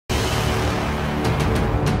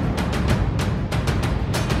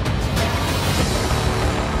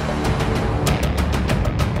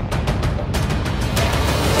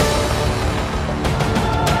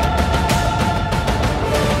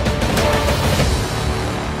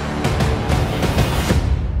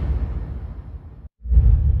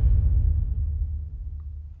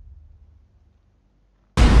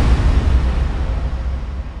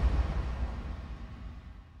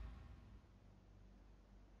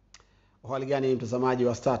Hali gani mtazamaji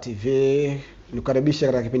wa Star TV? Nikukaribisha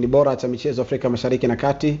katika kipindi bora cha michezo Afrika Mashariki na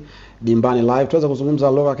Kati, Dimbani Live. Tuweza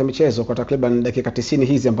kuzungumza lugha ya michezo kwa takriban dakika 90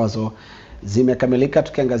 hizi ambazo zimekamilika,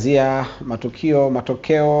 tukiangazia matukio,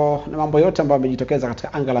 matokeo na mambo yote ambayo yamejitokeza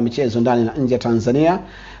katika anga la michezo ndani na nje ya Tanzania.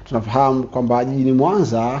 Tunafahamu kwamba jijini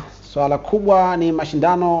Mwanza swala kubwa ni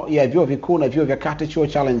mashindano ya vyuo vikuu na vyuo vya kati, Chuo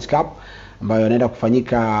Challenge Cup, ambayo yanaenda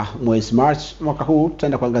kufanyika mwezi March mwaka huu.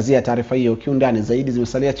 Tutaenda kuangazia taarifa hiyo kiundani zaidi.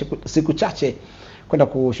 Zimesalia siku chache kwenda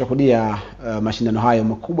kushuhudia mashindano hayo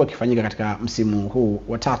makubwa yakifanyika katika msimu huu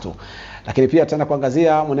wa tatu. Lakini pia tutaenda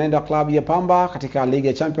kuangazia mwenendo wa klabu ya Pamba katika ligi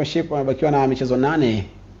ya Championship, wamebakiwa na michezo 8.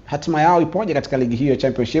 Hatima yao ipoje katika ligi hiyo ya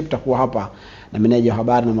Championship? Tutakuwa hapa na meneja wa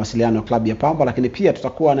habari na mawasiliano wa klabu ya Pamba, lakini pia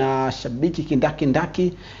tutakuwa na shabiki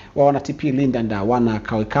kindaki wa wana TP Lindanda, wana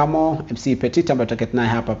Kawekamo, MC Petita ambaye tutaketi naye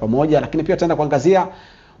hapa pamoja. Lakini pia tutaenda kuangazia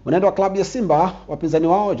mwenendo wa klabu ya Simba. Wapinzani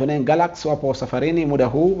wao Jwaneng wapo safarini muda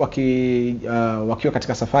huu wakiwa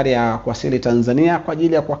katika safari ya kuwasili Tanzania kwa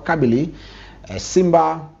ajili ya kuwakabili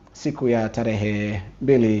Simba siku ya tarehe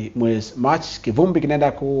 2 mwezi March. Kivumbi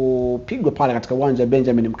kinaenda kupigwa pale katika uwanja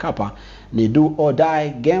Benjamin Mkapa. Ni do or die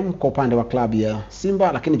game kwa upande wa klabu ya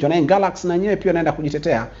Simba, lakini Jwaneng na nyewe pia wanaenda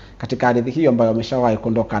kujitetea katika ardhi hiyo ambayo wameshawahi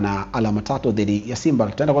kuondoka na alama 3 dhidi ya Simba.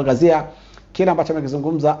 Tutaenda kuangazia kile ambacho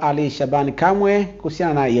amekizungumza Ali Shabani Kamwe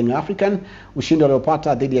kuhusiana na Young African, ushindi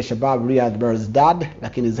waliopata dhidi ya Shabab Riyadh Belouizdad,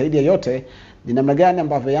 lakini zaidi ya yote ni namna gani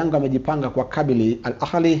ambavyo Yanga amejipanga kwa kabili Al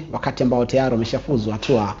Ahly wakati ambao tayari wameshafuzu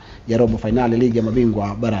hatua ya robo finali ligi ya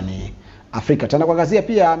mabingwa barani Afrika. Tutaenda kuangazia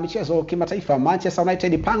pia michezo kimataifa. Manchester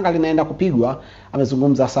United panga linaenda kupigwa.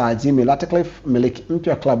 Amezungumza saa Jimmy Ratcliffe, miliki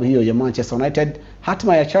mpya wa klabu hiyo ya Manchester United.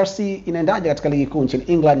 Hatima ya Chelsea inaendaje katika ligi kuu nchini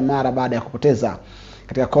England mara baada ya kupoteza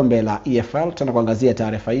katika kombe la EFL? Tutaenda kuangazia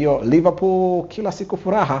taarifa hiyo. Liverpool kila siku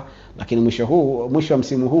furaha, lakini mwisho wa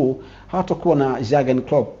msimu huu hawatakuwa na Jurgen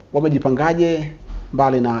Klopp. Wamejipangaje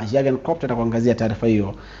mbali na Jurgen Klopp? Tutaenda kuangazia taarifa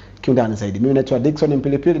hiyo kiundani zaidi. Mimi naitwa Dickson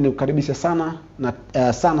Mpilipili, nikukaribisha sana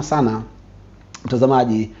na sana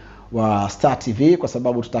mtazamaji wa Star TV, kwa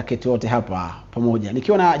sababu tutaketi wote hapa pamoja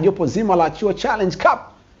nikiwa na jopo zima la Chuo Challenge Cup.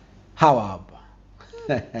 Hawa hapa.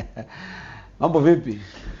 Mambo vipi?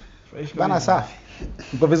 Fresh bana, safi.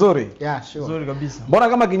 Mko vizuri? Yeah, sure. Vizuri kabisa. Mbona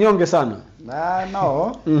kama kinyonge sana?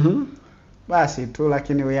 No. Basi tu,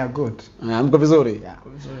 lakini we are good. Mko vizuri? Yeah.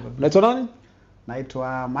 Unaitwa nani?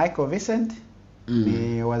 Naitwa Michael Vincent.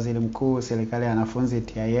 Ni waziri mkuu serikali ya wanafunzi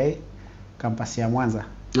TIA kampasi ya Mwanza.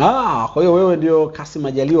 Kwa hiyo wewe ndio kasi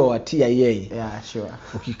majaliwa wa TIA. Yeah, sure.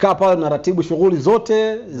 Ukikaa pale unaratibu shughuli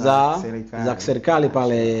zote za serikali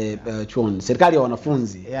pale chuoni, serikali ya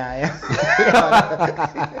wanafunzi. Yeah.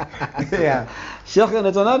 Yeah. Sheikh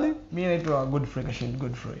anaitwa nani? Mimi naitwa Godfrey Kashid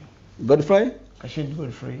Godfrey. Godfrey? Kashid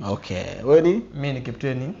Godfrey. Okay. Wewe ni? Mimi ni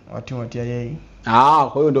kapteni wa timu ya TIA.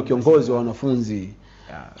 Kwa hiyo ndio kiongozi wa wanafunzi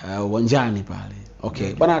uwanjani pale.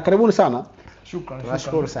 Okay. Bwana, karibuni sana. Shukrani.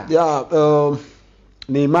 Nashukuru sana.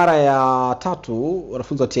 Ni mara ya 3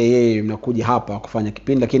 wanafunzi wa TIA mnakuja hapa kufanya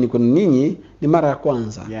kipindi, lakini kwa ninyi ni mara ya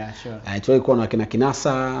kwanza. Yeah, sure. Tulikuwa na kina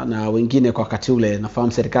Kinasa na wengine kwa wakati ule.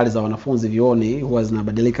 Nafahamu serikali za wanafunzi vioni huwa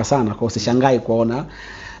zinabadilika sana, kwa hiyo usishangai kuona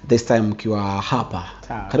this time mkiwa hapa.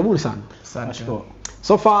 Karibuni sana. Nashukuru.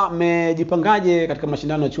 So far mmejipangaje katika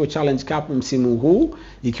mashindano ya Chuo Challenge Cup msimu huu,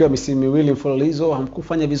 ikiwa misimu miwili mfululizo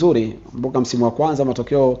hamkufanya vizuri? Mboka msimu wa kwanza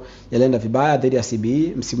matokeo yalienda vibaya dhidi ya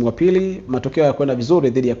CBE, msimu wa pili matokeo yakwenda vizuri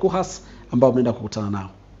dhidi ya Kuhas ambao mnaenda kukutana nao.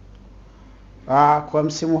 Kwa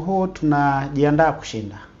msimu huu tunajiandaa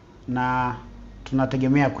kushinda na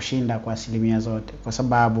tunategemea kushinda kwa asilimia zote, kwa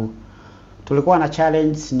sababu tulikuwa na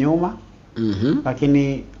challenge nyuma,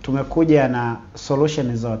 lakini tumekuja na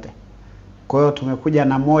solution zote. Kwa hiyo tumekuja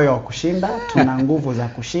na moyo wa kushinda, tuna nguvu za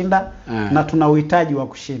kushinda na tuna uhitaji wa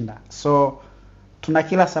kushinda. So tuna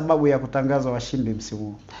kila sababu ya kutangaza washindi msimu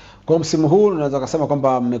huu. Kwa msimu huu unaweza kusema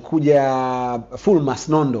kwamba mmekuja full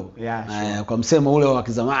masnondo. Yeah, sure. Kwa msemo ule wa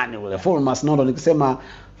kizamani ule, full masnondo. Nikisema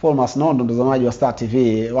full masnondo, mtazamaji wa Star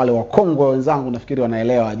TV, wale wakongwe wenzangu nafikiri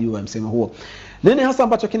wanaelewa juu ya msemo huo. Nini hasa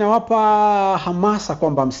ambacho kinawapa hamasa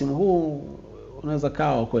kwamba msimu huu unaweza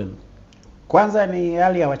kawa kwenu? Kwanza ni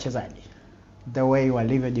hali ya wachezaji, the way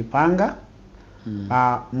walivyojipanga,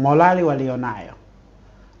 morali walionayo,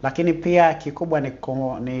 lakini pia kikubwa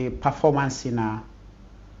ni performance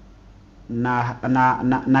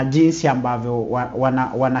na jinsi ambavyo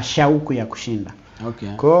wana shauku ya kushinda. Okay.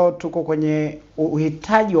 Kwa hiyo tuko kwenye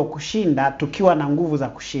uhitaji wa kushinda tukiwa na nguvu za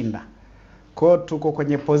kushinda. Kwa hiyo tuko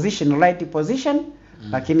kwenye right position,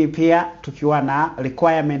 lakini pia tukiwa na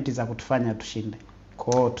requirement za kutufanya tushinde.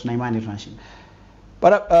 Kwa hiyo tuna imani tunashinda.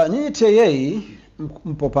 Nyinyi TIA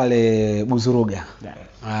mpo pale Buzuruga.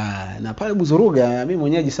 Na pale Buzuruga mimi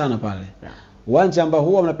mwenyeji sana pale. Uwanja ambao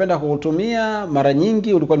huwa mnapenda kuutumia mara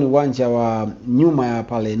nyingi ulikuwa ni uwanja wa nyuma ya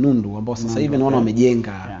pale Nundu ambao sasa hivi naona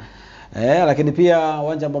wamejenga. Lakini pia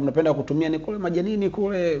uwanja ambao mnapenda kutumia ni kule Majanini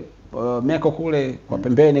kule Meko kule kwa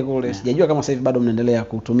pembeni kule. Sijajua kama sasa hivi bado mnaendelea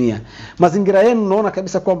kutumia. Mazingira yenu naona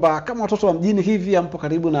kabisa kwamba kama watoto wa mjini hivi ampo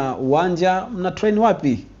karibu na uwanja, mna train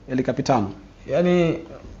wapi Eli Kapitano? Yaani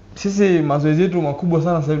sisi mazoezi yetu makubwa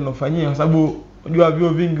sana sasa hivi tunafanyia kwa sababu unajua vio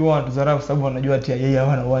vingi wao wanatudharau kwa sababu wanajua TIA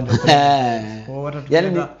hawana uwanja. Kwa hata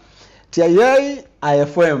yaani TIA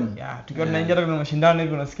IFM. Tukiwa tunaingia kwenye mashindano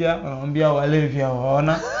hivi unasikia wanawaambia walevi hao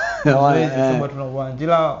hawana mazoezi sababu tuna uwanja.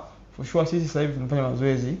 Ila for sure sisi sasa hivi tunafanya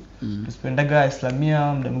mazoezi. Tusipendaga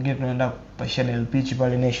Islamia, muda mwingine tunaenda passional pitch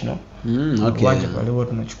pale national. Uwanja pale huwa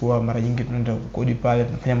tunachukua mara nyingi tunaenda kukodi pale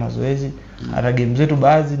tunafanya mazoezi. Hata game zetu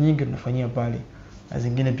baadhi nyingi tunafanyia pale. Na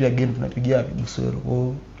zingine pia game tunapigia Busweru.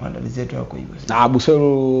 Kwa maandalizi yetu yako hivyo.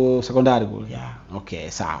 Busweru sekondari kule. Okay,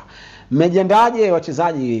 sawa. Mmejiandaje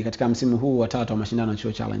wachezaji katika msimu huu wa 3 wa mashindano ya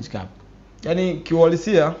Chuo Challenge Cup? Yaani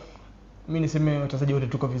kiuhalisia mimi niseme wachezaji wote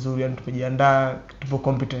tuko vizuri, yani tumejiandaa, tupo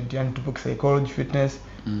competent, yani tupo psychology, fitness,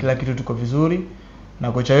 kila kitu tuko vizuri.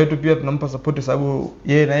 Na kocha wetu pia tunampa support sababu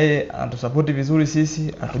yeye na yeye anatusupport vizuri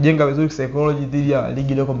sisi, atujenga vizuri psychology dhidi ya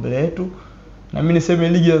ligi iliyoko mbele yetu. Na mimi niseme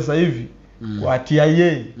ligi ya sasa hivi kwa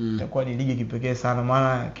TIA itakuwa ni ligi kipekee sana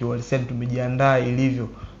maana kiuhalisia tumejiandaa ilivyo.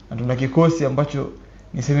 Na tuna kikosi ambacho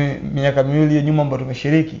niseme miaka miwili ya nyuma ambayo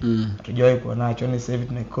tumeshiriki hatujawahi kuwa nacho. Ni sasa hivi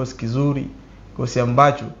tuna kikosi kizuri, kikosi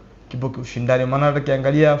ambacho kipo kiushindani maana hata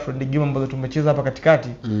kiangalia friendly game ambazo tumecheza hapa katikati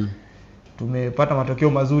tumepata matokeo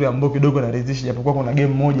mazuri ambayo kidogo naridhisha japokuwa kuna game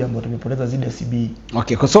moja ambayo tumepoteza dhidi ya CB.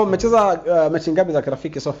 Okay, kwa sababu mmecheza mechi ngapi za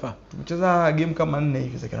kirafiki so far? Tumecheza game kama 4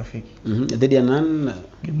 hivi za kirafiki. Dhidi ya nani?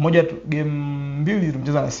 Game mbili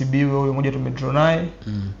tumecheza na CB, wewe moja tumedraw naye,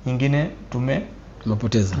 nyingine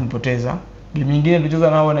tumepoteza. Game nyingine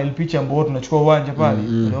tulicheza nao na Ilpicha ambao tunachukua uwanja pale.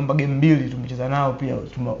 Waliomba game mbili tumecheza nao pia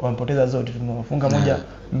tumewapoteza zote, tumewafunga moja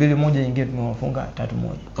 2-1, nyingine tumewafunga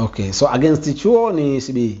 3-1. Okay, so against Chuo ni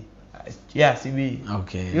CB. CB.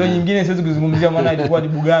 Okay. Hiyo nyingine siwezi kuzungumzia maana ilikuwa ni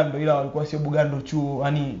Bugando ila walikuwa sio Bugando Chuo,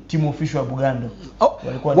 yani team official wa Bugando.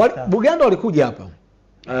 Walikuwa Bugando walikuja hapa.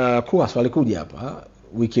 Kuwas walikuja hapa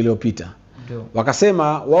wiki iliyopita.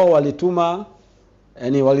 Wakasema wao walituma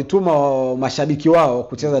mashabiki wao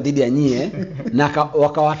kucheza dhidi ya nyie na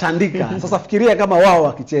wakawatandika. Sasa fikiria kama wao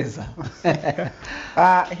wakicheza.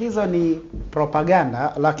 Hizo ni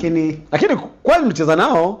propaganda lakini kwani mlicheza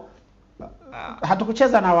nao?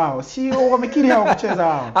 Hatukucheza na wao. Si wamekiri hao kucheza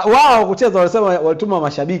wao. Wao kucheza walisema walituma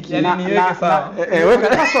mashabiki. Yani niweke sawa.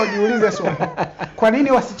 Sasa ujiulize swali. Kwa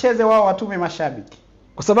nini wasicheze wao watume mashabiki?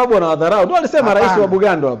 Kwa sababu wanawadharau. Ndio alisema rais wa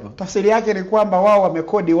Bugando hapa. Tafsiri yake ni kwamba wao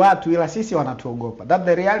wamekodi watu ila sisi wanatuogopa. That's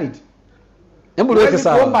the reality. Hebu niweke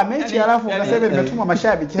sawa. Kuomba mechi alafu ukasema nimetuma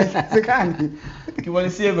mashabiki. Haiwezekani.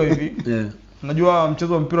 Kiwalisia hivyo hivi. Unajua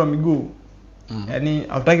mchezo wa mpira wa miguu yani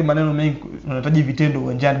hautaki maneno mengi, unahitaji vitendo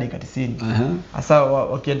uwanjani dakika 90. Sasa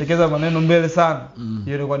wakiendekeza maneno mbele sana,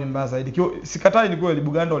 hiyo ilikuwa ni mbaya zaidi. Sikatai ni kweli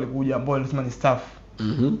Bugando walikuja ambao walisema ni staff.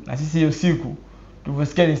 Na sisi hiyo siku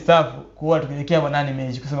tulivyosikia ni staff, kwa tukielekea manani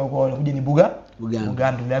mechi kusema kwa wanakuja ni Bugando.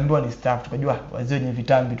 Tuliambiwa ni staff, tukajua wazee wenye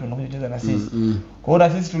vitambi tu wanakuja kucheza na sisi. Kwa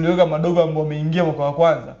hiyo sisi tuliweka madogo ambao wameingia mwaka wa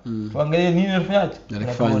kwanza. Tuangalie nini tunafanyaje?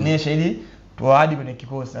 Tunaonyesha ili tuwaadi kwenye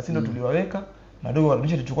kikosi. Na sisi ndio tuliwaweka madogo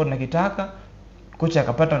wanaonyesha tulichokuwa tunakitaka. Kocha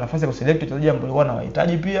akapata nafasi ya kuselect wachezaji ambao walikuwa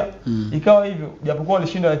wanawahitaji pia. Ikawa hivyo. Japokuwa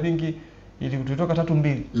walishinda I think ili kutoka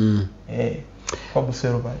 3-2. Kwa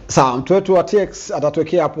Busweru pale. Sawa, mtu wetu wa TX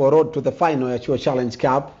atatuwekea hapo road to the final ya Chuo Challenge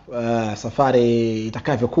Cup, safari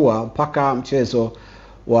itakavyokuwa mpaka mchezo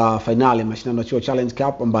wa finali mashindano ya Chuo Challenge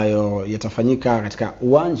Cup ambayo yatafanyika katika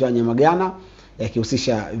uwanja wa Nyamagana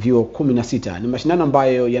yakihusisha vyuo 16. Ni mashindano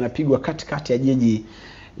ambayo yanapigwa katikati ya jiji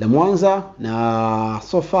la Mwanza na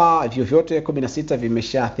so far vyuo vyote 16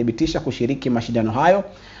 vimeshathibitisha kushiriki mashindano hayo.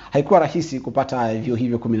 Haikuwa rahisi kupata vyuo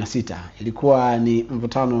hivyo 16. Ilikuwa ni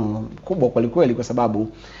mvutano mkubwa kweli kwa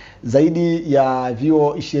sababu zaidi ya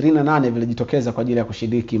vyuo 28 vilijitokeza kwa ajili ya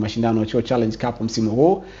kushiriki mashindano ya Chuo Challenge Cup msimu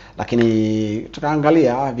huu, lakini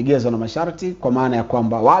tukaangalia vigezo na masharti kwa maana ya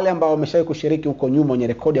kwamba wale ambao wameshawahi kushiriki huko nyuma wenye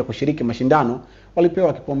rekodi ya kushiriki mashindano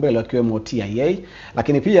walipewa kipaumbele wakiwemo TIA,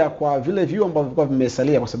 lakini pia kwa vile vyuo ambavyo vilikuwa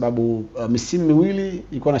vimesalia kwa sababu misimu miwili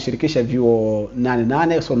ilikuwa inashirikisha vyuo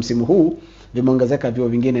 8 so msimu huu vimeongezeka vyuo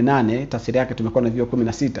vingine 8, tafsiri yake tumekuwa na vyuo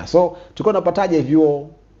 16. So tulikuwa tunapataje vyuo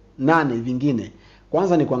 8 vingine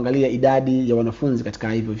Kwanza ni kuangalia idadi ya wanafunzi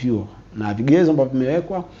katika hivyo vyuo, na vigezo ambavyo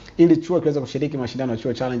vimewekwa ili chuo kiweze kushiriki mashindano ya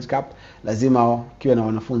chuo Challenge Cup lazima kiwe na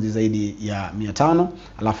wanafunzi zaidi ya 500.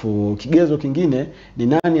 Alafu kigezo kingine ni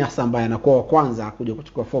nani hasa ambaye anakuwa wa kwanza kuja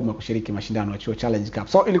kuchukua fomu ya kushiriki mashindano ya chuo Challenge Cup.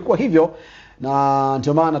 So ilikuwa hivyo, na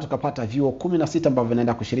ndio maana tukapata vyuo 16 ambavyo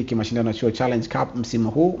vinaenda kushiriki mashindano ya chuo Challenge Cup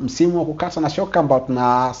msimu huu, msimu wa kukata na shoka ambao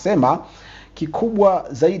tunasema kikubwa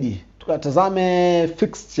zaidi. Tukatazame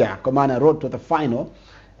fixture kwa maana road to the final,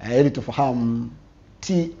 ili tufahamu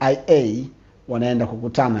TIA wanaenda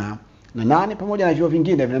kukutana na nani, pamoja na vyuo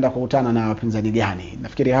vingine vinaenda kukutana na wapinzani gani.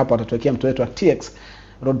 Nafikiri hapa atatuwekea mtu wetu wa TX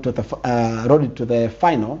road to the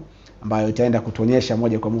final, ambayo itaenda kutuonyesha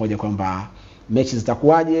moja kwa moja kwamba mechi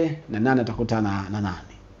zitakuwaje na nani atakutana na nani.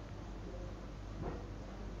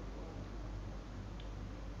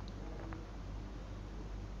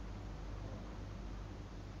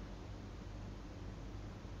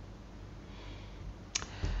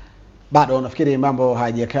 Bado nafikiri mambo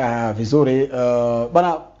hayajakaa vizuri.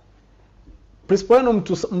 Bana, principal wenu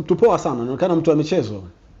mtu poa sana, anaonekana mtu wa michezo.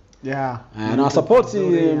 Yeah. Na support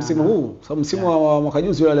msimu huu, sababu msimu wa mwaka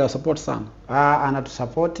juzi yule support sana.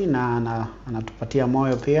 Anatusupport na anatupatia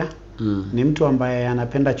moyo pia. Ni mtu ambaye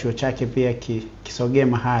anapenda chuo chake pia kisogee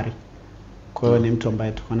mahali. Kwa hiyo ni mtu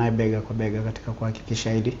ambaye tuko naye bega kwa bega katika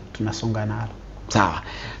kuhakikisha hili tunasonga nalo. Sawa.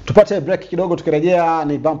 Tupate break kidogo, tukirejea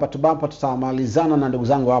ni bumper to bumper, tutamalizana na ndugu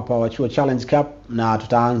zangu hapa wa chuo Challenge Cup na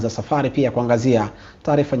tutaanza safari pia kuangazia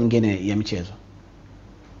taarifa nyingine ya michezo.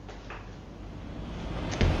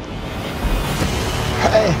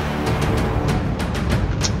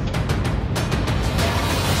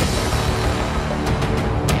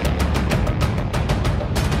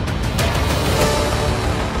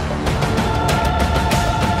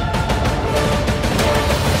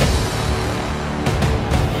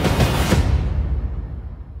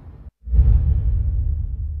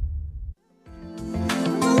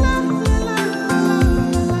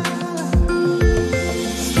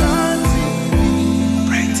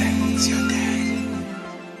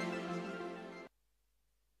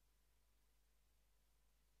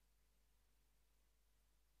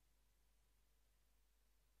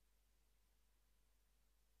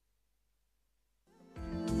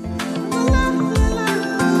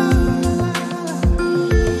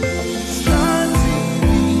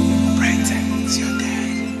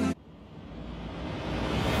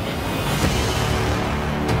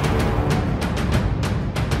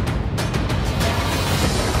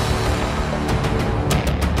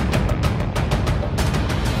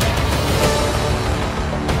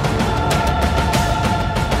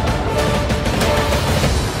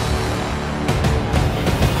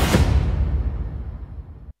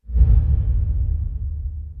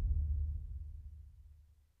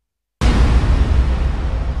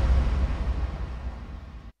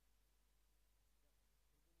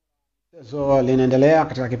 Michezo linaendelea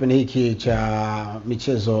katika kipindi hiki cha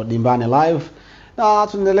Michezo Dimbani Live, na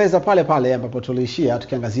tunaendeleza pale pale ambapo tuliishia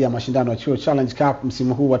tukiangazia mashindano ya chuo Challenge Cup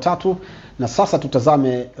msimu huu wa 3, na sasa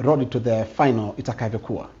tutazame road to the final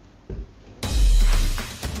itakavyokuwa.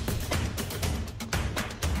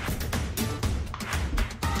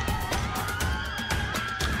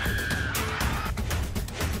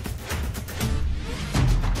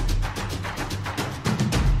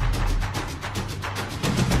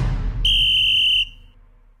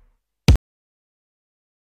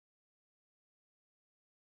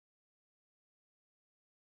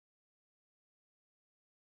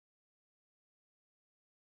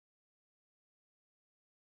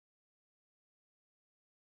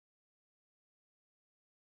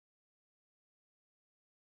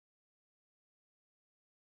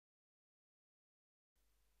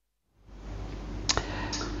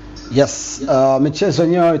 Yes, michezo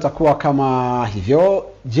yenyewe itakuwa kama hivyo.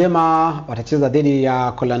 Jema watacheza dhidi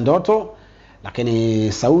ya Kolandoto,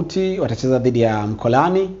 lakini Sauti watacheza dhidi ya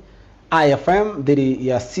Mkolani. IFM dhidi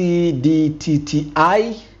ya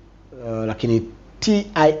CDTTI, lakini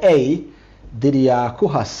TIA dhidi ya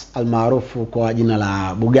Kuhas almaarufu kwa jina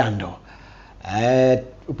la Bugando.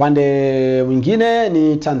 Upande mwingine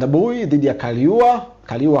ni Tandabui dhidi ya Kaliua.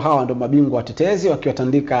 Kaliua hawa ndio mabingwa watetezi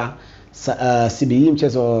wakiwatandika CBE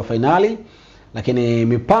mchezo finali. Lakini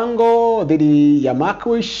Mipango dhidi ya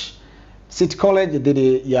Makwish, City College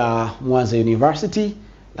dhidi ya Mwanza University,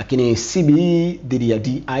 lakini CBE dhidi ya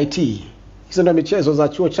DIT. Hizo ndio michezo za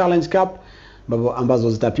chuo Challenge Cup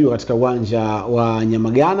ambazo zitapigwa katika uwanja wa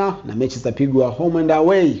Nyamagana, na mechi zitapigwa home and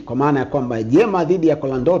away, kwa maana ya kwamba Jema dhidi ya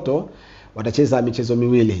Kolandoto watacheza michezo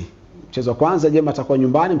miwili. Mchezo wa kwanza Jema atakuwa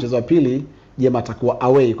nyumbani, mchezo wa pili Jema atakuwa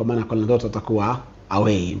away, kwa maana Kolandoto atakuwa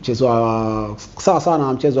away. Mchezo wa sawa sawa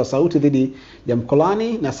na mchezo wa Sauti dhidi ya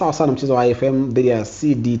Mkolani, na sawa sawa na mchezo wa IFM dhidi ya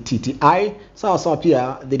CDTTI, sawa sawa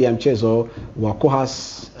pia dhidi ya mchezo wa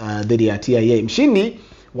Kuhas dhidi ya TIA. Mshindi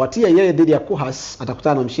wa TIA dhidi ya Kuhas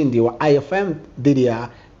atakutana na mshindi wa IFM dhidi ya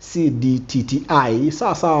CDTTI,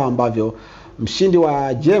 sawa sawa ambavyo mshindi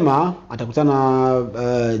wa Jema atakutana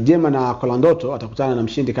Jema na Kolandoto atakutana na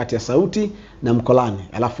mshindi kati ya Sauti na Mkolani.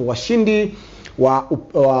 Alafu washindi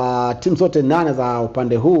wa timu zote 8 za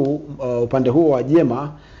upande huu wa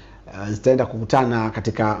Jema zitaenda kukutana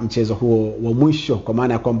katika mchezo huo wa mwisho, kwa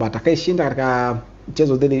maana ya kwamba atakayeshinda katika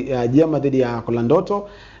mchezo dhidi ya Jema dhidi ya Kolandoto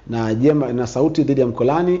na Jema na Sauti dhidi ya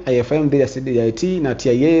Mkolani, IFM dhidi ya CDIT na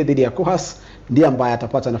TIA dhidi ya Kuhas ndiye ambaye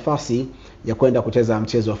atapata nafasi ya kwenda kucheza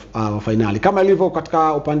mchezo wa finali. Kama ilivyo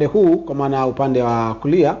katika upande huu, kwa maana upande wa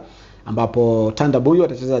kulia ambapo Tandabuyo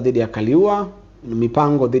atacheza dhidi ya Kaliua,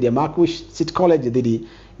 Mipango dhidi ya Makush, City College dhidi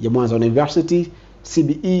ya Mwanza University,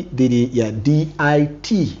 CBE dhidi ya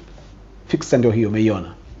DIT. Fixture ndio hiyo,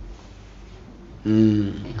 umeiona?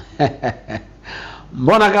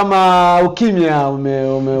 Mbona kama ukimya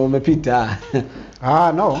umepita?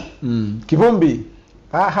 No. Kivumbi?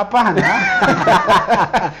 Hapana.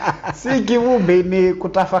 Si kivumbi, ni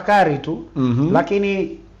kutafakari tu.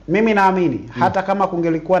 Lakini mimi naamini hata kama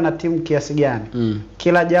kungelikuwa na timu kiasi gani,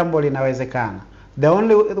 kila jambo linawezekana. The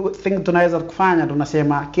only thing tunaweza kufanya,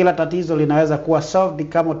 tunasema kila tatizo linaweza kuwa solved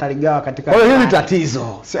kama utaligawa katika. Kwa hiyo hili tatizo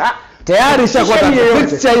tayari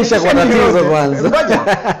ishakuwa tatizo kwanza. Ngoja,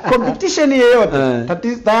 competition yeyote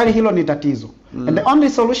tatizo tayari, hilo ni tatizo. And the only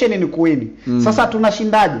solution ni kuwini. Sasa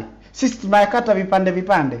tunashindaje? Sisi tunayakata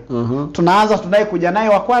vipande. Tunaanza kuja naye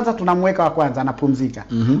wa kwanza, tunamweka wa kwanza anapumzika.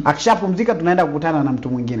 Akishapumzika tunaenda kukutana na mtu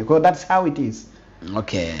mwingine. Kwa hiyo that's how it is.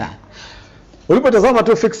 Okay. Ulipotazama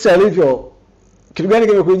tu fixture ilivyo, kitu gani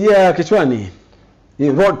kimekujia kichwani?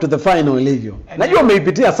 Ni road to the final ilivyo. Najua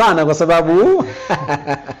umeipitia sana kwa sababu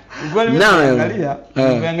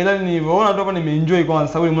nimeangalia nilivyoona toka nimeenjoy kwa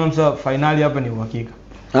sababu nimeona mchezo finali hapa ni uhakika.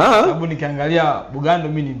 Sababu nikiangalia Bugando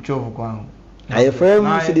mimi ni mchovu kwangu.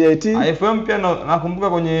 IFM, CDIT. IFM pia nakumbuka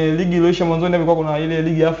kwenye ligi iliyoisha mwanzoni ilikuwa kuna ile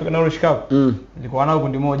ligi ya Africa Knowledge Cup. Nilikuwa nao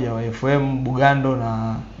kundi moja wa IFM, Bugando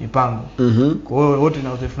na Mipango. Kwa hiyo wote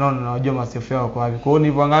na uzoefu nao na wajua masefu yao kwa wapi. Kwa hiyo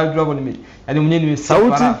nilipoangalia tu hapo yaani mwenyewe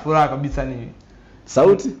nimesikia furaha kabisa ni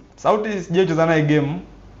Sauti sijacheza naye game.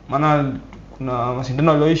 Maana kuna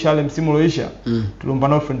mashindano yaliyoisha yale msimu ulioisha. Tuliomba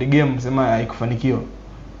nao friend game sema haikufanikiwa.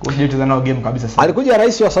 Kwa hiyo sijacheza nao game kabisa sasa. Alikuja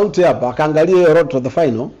rais wa Sauti hapa akaangalia road to the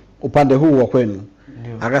final upande huu wa kwenu.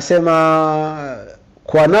 Akasema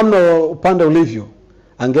kwa namna upande ulivyo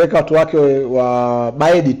angeweka watu wake wa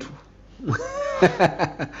baedi tu.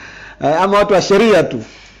 Ama watu wa sheria tu.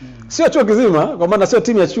 Sio chuo kizima, kwa maana sio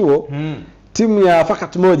timu ya chuo. Timu ya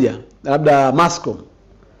faculty moja, labda Mascom.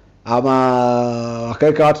 Ama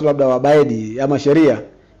wakaweka watu labda wa baedi ama sheria,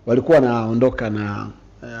 walikuwa naondoka na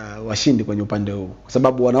washindi kwenye upande huu, kwa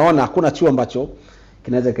sababu wanaona hakuna chuo ambacho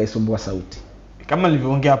kinaweza kaisumbua Sauti. Kama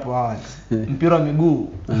nilivyoongea hapo awali, mpira wa miguu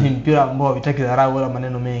ni mpira ambao hutaki dharau wala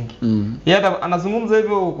maneno mengi. Yeye hata anazungumza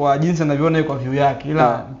hivyo kwa jinsi anavyoona kwa view yake,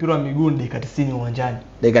 ila mpira wa miguu ni dakika 90 uwanjani.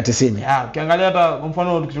 Dakika 90. Ukiangalia hata kwa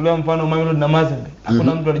mfano tukitolea mfano Mamelodi na Mazembe,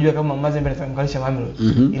 hakuna mtu alijua kama Mazembe atamkalisha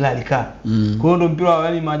Mamelodi, ila alikaa. Kwa hiyo ndio mpira,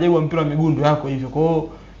 yani maajabu wa mpira wa miguu ndio yako hivyo. Kwa hiyo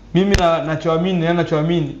mimi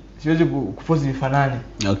ninachoamini siwezi kuforce vifanane.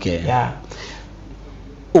 Okay.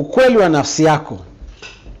 Ukweli wa nafsi yako,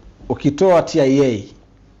 ukitoa TIA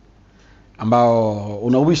ambao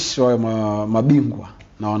unawish wa mabingwa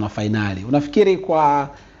na wana finali, unafikiri kwa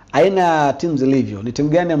aina ya timu zilivyo ni timu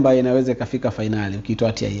gani ambayo inaweza ikafika finali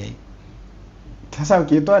ukitoa TIA? Sasa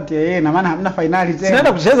ukitoa TIA ina maana hamna finali tena.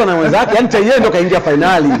 Sinaenda kucheza na mwenzake, yani TIA ndio kaingia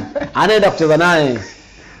finali. Anaenda kucheza naye.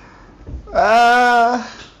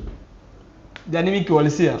 Yaani mimi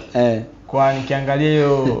kiuhalisia kwa nikiangalia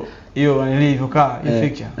hiyo nilivyokaa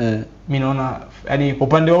picture. Mimi naona yani kwa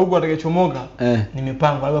upande wa huko atakayechomoka ni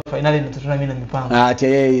Mipango, labda finali itatokana mimi na Mipango.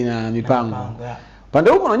 TIA na Mipango.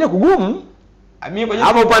 Upande huko unaona kugumu.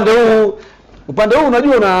 Hapo upande huu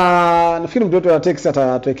unajua nafikiri mtoto wa Texas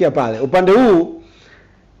atatuwekea pale. Upande huu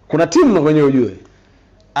kuna timu na kwenye ujue.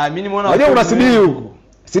 Mimi nimeona unajua kuna CB huko.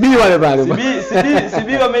 CB wale pale.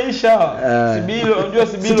 CB wameisha. CB unajua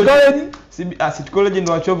CB City College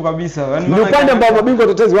ndio wachovu kabisa. Yaani ni upande ambao mabingwa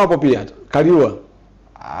tetezi wapo pia. Karibu.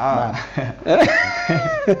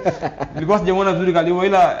 Nilikuwa sijamuona vizuri Karibu,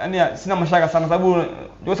 ila yani sina mashaka sana sababu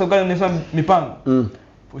ndio sababu nimesema Mipango.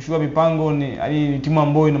 Ushua Mipango ni timu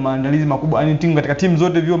ambayo ina maandalizi makubwa. Yani timu katika timu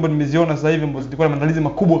zote vile ambazo nimeziona sasa hivi ambazo zilikuwa na maandalizi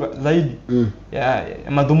makubwa zaidi ya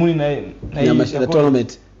madhumuni na hii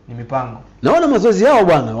tournament ni Mipango. Naona mazoezi yao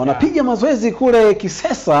bwana, wanapiga mazoezi kule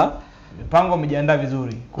Kisesa mipango umejiandaa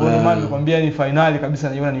vizuri. Kwa hiyo maana nikwambia ni finali kabisa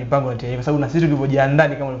najiona ni mipango ya TIA kwa sababu na sisi tulivyojiandaa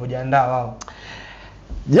ni kama walivyojiandaa wao.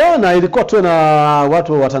 Jana ilikuwa tu na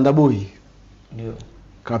watu wa Tandabui. Ndio.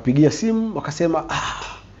 Kawapigia simu wakasema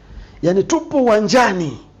yani tupo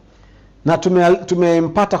uwanjani na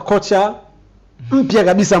tumempata kocha mpya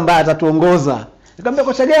kabisa ambaye atatuongoza.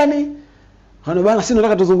 Nikamwambia kocha gani? Hana bwana sisi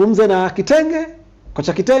tunataka tuzungumze na Kitenge,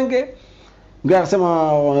 kocha Kitenge. Ngine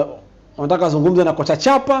akasema wanataka zungumze na kocha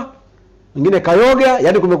Chapa, mwingine Kayoga,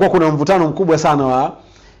 yani kumekuwa kuna mvutano mkubwa sana wa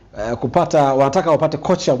wanataka wapate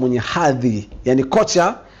kocha mwenye hadhi, yani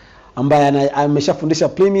kocha ambaye ameshafundisha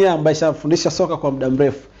Premier, ambaye ameshafundisha soka kwa muda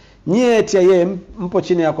mrefu. Nyie TIA mpo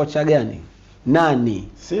chini ya kocha gani? Nani?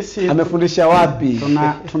 Sisi amefundisha wapi?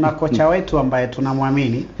 Tuna kocha wetu ambaye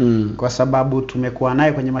tunamwamini kwa sababu tumekuwa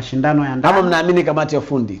naye kwenye mashindano ya ndani. Kama mnaamini kamati ya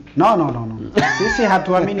fundi? No. Sisi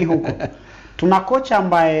hatuamini huko. Tuna kocha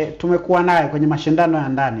ambaye tumekuwa naye kwenye mashindano ya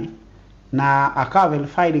ndani na akawa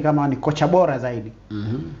verified kama ni kocha bora zaidi.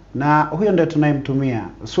 Na huyo ndio tunayemtumia.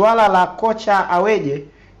 Swala la kocha aweje,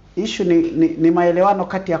 issue ni maelewano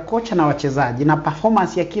kati ya kocha na wachezaji na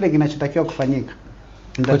performance ya kile kinachotakiwa kufanyika.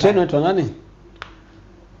 Kocha anaitwa nani?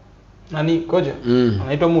 Nani kocha?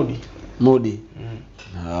 Anaitwa Mudi.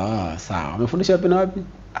 Sawa. Amefundisha wapi na wapi?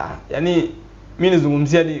 Yaani mimi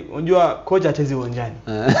nizungumzia ni unajua kocha achezi uwanjani.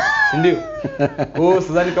 Ndio. Kwa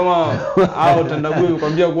sidhani kama hao Tandabui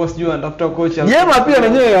nikwambia kwa sijui anatafuta kocha. Yema pia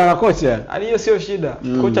wenyewe wana kocha. Yaani hiyo sio shida.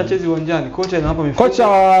 Kocha achezi uwanjani. Kocha anapa mifumo. Kocha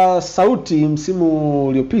wa Sauti msimu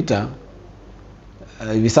uliopita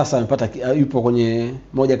hivi sasa amepata yupo kwenye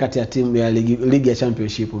moja kati ya timu ya ligi ya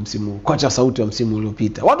championship msimu. Kocha wa Sauti wa msimu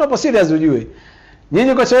uliopita. Watu hapo serious ujue.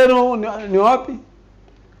 Nyinyi kocha wenu ni wapi?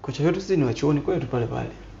 Kocha wetu sisi ni wa chuoni kwetu pale pale.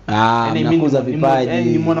 Yani mnakuza vipaji.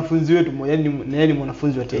 Ni mwanafunzi wetu, ni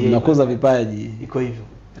mwanafunzi wa TIA. Mnakuza vipaji. Iko hivyo.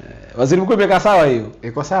 Waziri Mkuu imekaa sawa hiyo?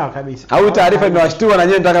 Iko sawa kabisa. Au taarifa imewashtua na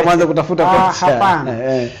nyewe nataka mwanze kutafuta kocha? Hapana.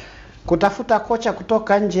 Kutafuta kocha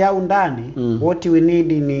kutoka nje au ndani, what we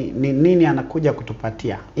need ni nini anakuja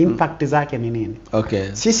kutupatia. Impact zake ni nini? Okay.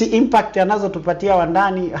 Sisi impact anazotupatia wa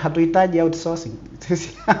ndani hatuhitaji outsourcing. Sisi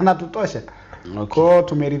anatutosha. Okay. Kwa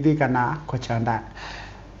tumeridhika na kocha ndani.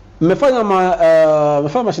 Mmefanya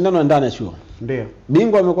mashindano ya ndani ya chuo? Ndio.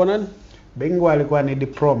 Bingwa amekuwa nani? Bingwa alikuwa ni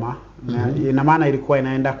diploma. Ina maana ilikuwa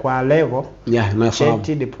inaenda kwa level. Nafahamu.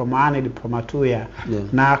 Diploma 1, diploma 2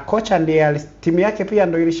 Na kocha ndiye timu yake pia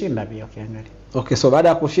ndio ilishinda pia ukiangalia. Okay, so baada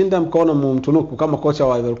ya kushinda mkaona mtunuku kama kocha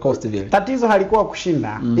wa Ivory Coast vile. Tatizo halikuwa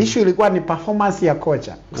kushinda. Issue ilikuwa ni performance ya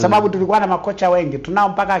kocha. Kwa sababu tulikuwa na makocha wengi. Tunao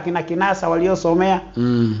mpaka akina Kinasa waliosomea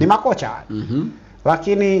ni makocha wale.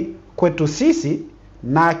 Lakini kwetu sisi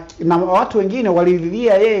na watu wengine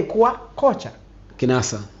waliridhia yeye kuwa kocha.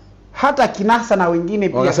 Kinasa. Hata Kinasa na wengine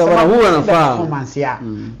pia wakasema huyu anafaa performance ya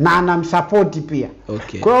na anamsupport pia.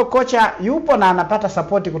 Okay. Kwa hiyo kocha yupo na anapata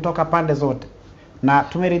support kutoka pande zote. Na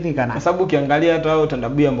tumeridhika naye. Kwa sababu ukiangalia hata hao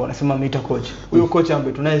Tandabui ambao wanasema ameita kocha. Huyo kocha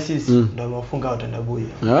ambaye tunaye sisi ndio amewafunga hao Tandabui.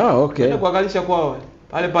 Okay. Ndio kuangalisha kwao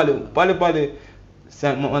pale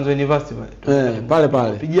Mwanza University pale.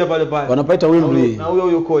 Pigia pale. Wanapaita Wembley. Na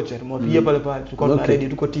huyo kocha tumewapigia pale. Tulikuwa tuna ready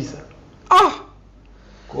tuko 9.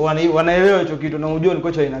 Kwa wanaelewa hicho kitu na unajua ni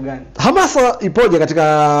kocha aina gani. Hamasa ipoje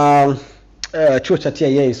katika chuo cha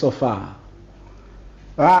TIA so far?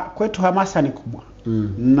 Kwetu hamasa ni kubwa.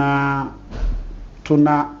 Na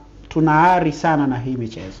tuna ari sana na hii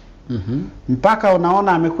michezo. Mpaka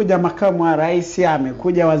unaona amekuja makamu wa rais,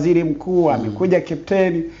 amekuja waziri mkuu, amekuja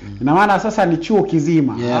kapteni. Ina maana sasa ni chuo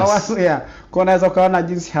kizima. Kwa unaweza kaona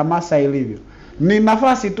jinsi hamasa ilivyo. Ni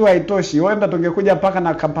nafasi tu haitoshi. Huenda tungekuja mpaka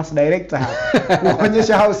na campus director hapa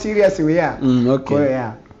kuonyesha how serious we are. Okay.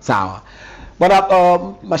 Sawa. Bwana,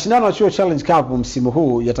 mashindano ya Chuo Challenge Cup msimu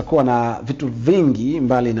huu yatakuwa na vitu vingi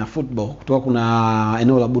mbali na football. Kutoka kuna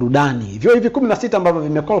eneo la burudani. Hivi 16 ambavyo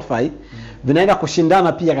vimequalify vinaenda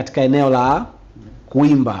kushindana pia katika eneo la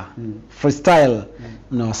kuimba, freestyle.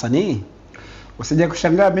 Mna wasanii? Usije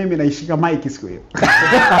kushangaa mimi naishika mic siku hiyo.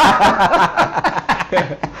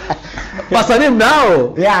 Wasanii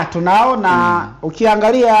mnao? Tunao na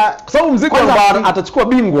ukiangalia kwa sababu mzigo ambao atachukua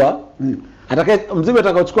bingwa, mzigo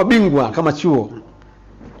atakaochukua bingwa kama chuo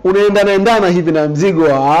unaendana hivi na mzigo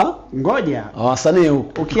wa ngoja wasanii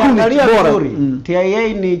huko. Ukiangalia vizuri, TIA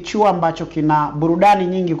ni chuo ambacho kina burudani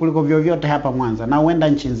nyingi kuliko vyovyote hapa Mwanza na huenda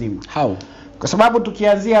nchi nzima. How? Kwa sababu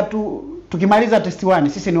tukianzia tukimaliza test 1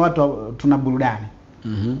 sisi ni watu tuna burudani.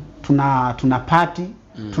 Tuna party,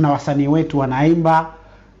 tuna wasanii wetu wanaimba,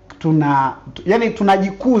 yani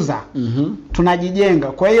tunajikuza, tunajijenga.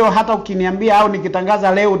 Kwa hiyo hata ukiniambia au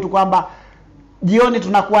nikitangaza leo tu kwamba jioni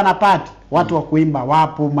tunakuwa na party, Watu wa kuimba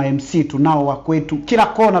wapo, ma MC tunao wa kwetu. Kila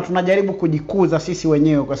kona tunajaribu kujikuza sisi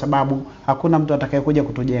wenyewe kwa sababu hakuna mtu atakayekuja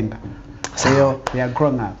kutujenga. Kwa hiyo we are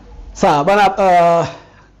growing up. Sawa bana,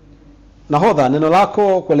 nahodha, neno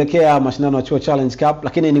lako kuelekea mashindano ya Chuo Challenge Cup,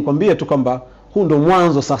 lakini nikwambie tu kwamba huu ndo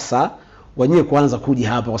mwanzo sasa wenyewe kuanza kuja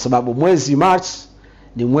hapa, kwa sababu mwezi March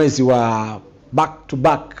ni mwezi wa back to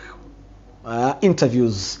back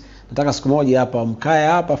interviews. Nataka siku moja hapa mkae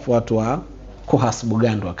hapa kwa watu wa Kohas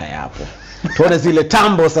Bugando wakae hapo. Tuone zile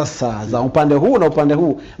tambo sasa za upande huu na upande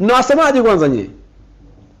huu. Mna wasemaji kwanza nyinyi?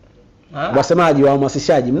 Wasemaji wa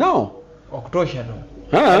hamasishaji mnao? Wa kutosha tu.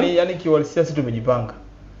 Yani kiuhalisia sisi tumejipanga.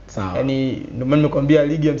 Sawa. Yani ndio maana nimekwambia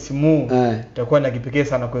ligi ya msimu huu itakuwa na kipekee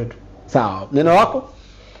sana kwetu. Sawa. Neno lako?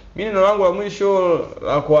 Mimi neno langu la mwisho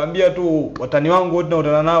la kuambia tu watani wangu wote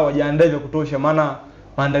naotana nao wajiandae vya kutosha, maana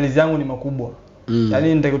maandalizi yangu ni makubwa.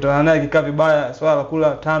 Yani nitakutana naye kikaa vibaya swala la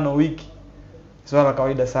kula 5 wiki. Swala la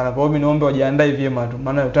kawaida sana. Kwa hiyo mimi naomba wajiandae vyema tu,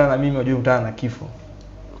 maana utana na mimi wajue utana na kifo.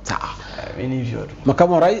 Sawa. Mimi hivyo tu.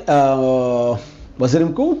 Makamu wa Rais, Waziri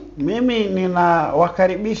Mkuu, mimi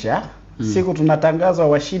ninawakaribisha siku tunatangazwa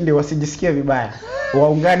washindi wasijisikie vibaya.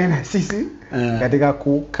 Waungane na sisi katika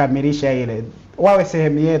kukamilisha ile. Wawe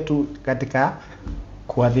sehemu yetu katika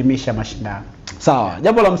kuadhimisha mashindano. Sawa.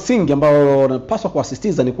 Jambo la msingi ambalo napaswa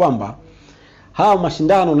kuasisitiza ni kwamba haya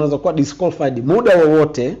mashindano unaweza kuwa disqualified muda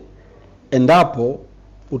wowote endapo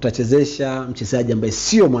utachezesha mchezaji ambaye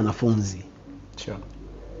sio mwanafunzi. Sure.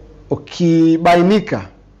 Ukibainika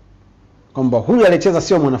kwamba huyu alicheza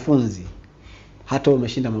sio mwanafunzi, hata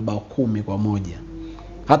umeshinda mabao 10-1,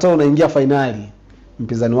 hata unaingia finali,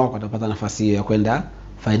 mpinzani wako atapata nafasi hiyo ya kwenda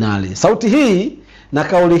finali. Sauti hii na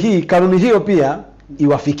kauli hii, kanuni hiyo pia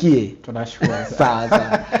iwafikie. Tunashukuru. Sawa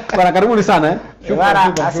sawa. Bwana, karibuni sana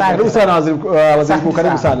Karibu sana Waziri Mkuu,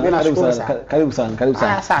 karibu sana. Karibu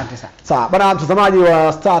sana. Asante sana. Sawa. Bwana mtazamaji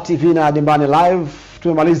wa Star TV na Dimbani Live,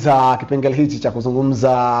 tumemaliza kipengele hichi cha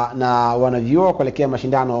kuzungumza na wanavyuo kuelekea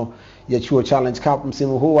mashindano ya Chuo Challenge Cup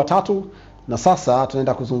msimu huu wa 3, na sasa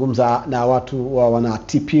tunaenda kuzungumza na watu wa wana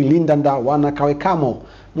TP Lindanda wanakawekamo.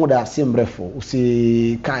 Muda si mrefu,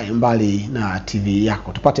 usikae mbali na TV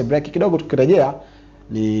yako. Tupate break kidogo, tukirejea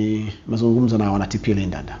ni mazungumzo na wana TP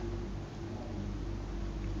Lindanda.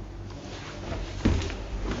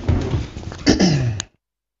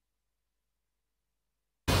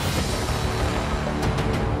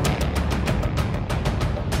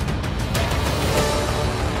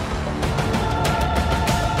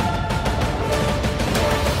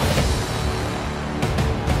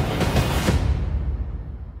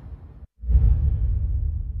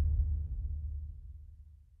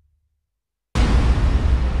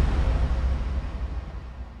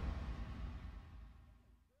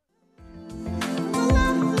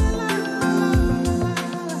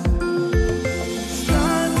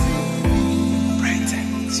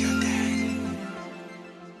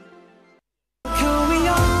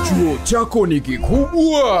 Chuo chako ni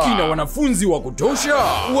kikubwa, kina wanafunzi wa kutosha,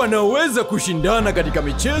 wanaweza kushindana katika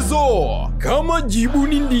michezo. Kama jibu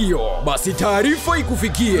ni ndio, basi taarifa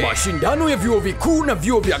ikufikie. Mashindano ya vyuo vikuu na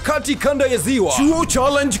vyuo vya kati kanda ya Ziwa, Chuo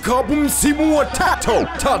Challenge Cup msimu wa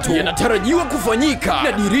 3 yanatarajiwa kufanyika,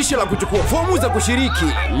 na dirisha la kuchukua fomu za kushiriki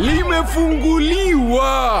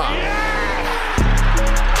limefunguliwa.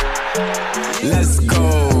 Let's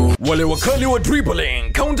go. Wale wakali wa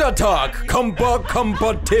dribbling, counter attack,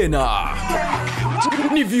 kampa tena.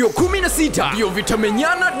 Ni vio 16 ndio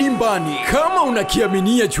vitamenyana dimbani. Kama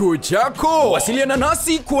unakiaminia chuo chako, wasiliana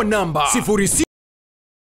nasi kwa namba 06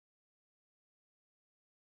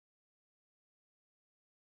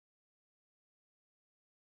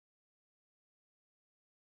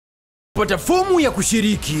 pata fomu ya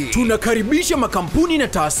kushiriki. Tunakaribisha makampuni na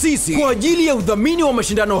taasisi kwa ajili ya udhamini wa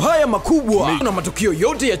mashindano haya makubwa, na matukio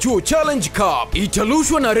yote ya Chuo Challenge Cup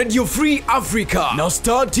itarushwa na Radio Free Africa na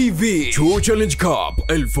Star TV. Chuo Challenge Cup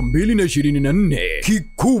 2024,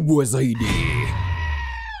 kikubwa zaidi.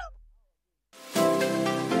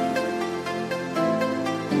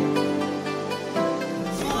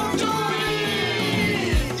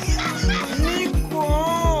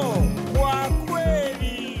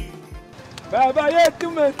 Baba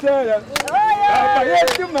yetu masala, baba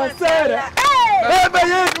yetu masala, baba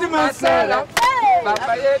yetu masala,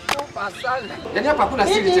 baba yetu masala. Yaani hapa hakuna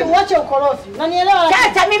siri tena. Uache ukorofi. Unanielewa?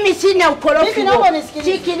 Sasa mimi sina ukorofi. Mimi naomba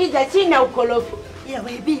nisikilize. Sikiliza, sina ukorofi. Ila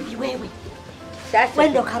wewe bibi wewe. Sasa wewe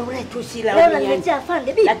ndo karule tu sila wewe. Wewe unaniletea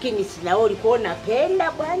afande bibi. Lakini sila wewe ulikuwa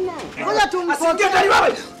unapenda bwana. Ngoja tumpokee. Asikie ndani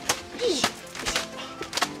wewe.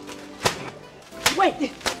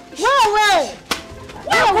 Wewe.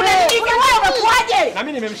 Wewe kuna nini wewe unakuaje? Na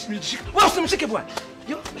mimi nimemshika. Wewe usimshike bwana.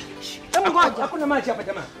 Hakuna maji hapa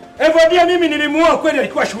jamaa. Evodia mimi nilimuoa kweli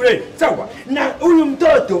alikuwa shule. Sawa. Na huyu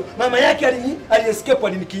mtoto mama yake aliescape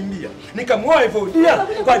alinikimbia. Nikamuoa Evodia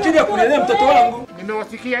kwa ajili ya kulelea mtoto wangu.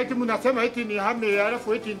 Nimewasikia eti mnasema eti ni hame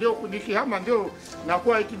alafu eti ndio nikihama ndio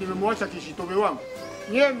nakuwa eti nimemwacha kishitobe wangu.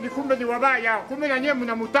 Nyie kumbe ni wabaya, kumbe na nyie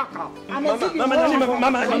mnamutaka. Mama nani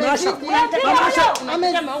mama Asha. Mama Asha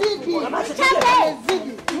amezidi.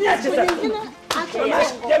 Niache sasa.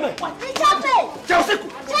 Jamani. Cha usiku.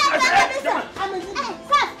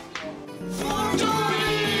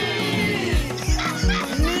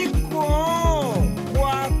 Niko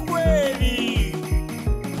kwa kweli.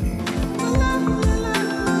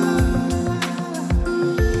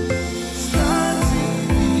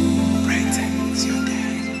 Brightens your day.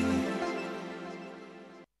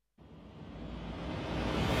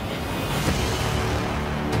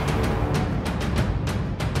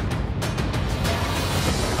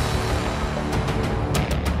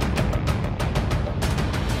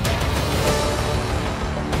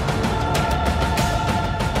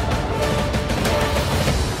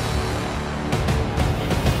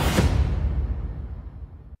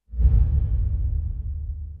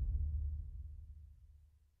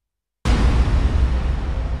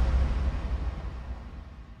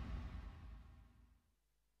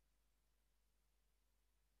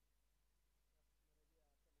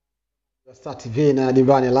 Star TV na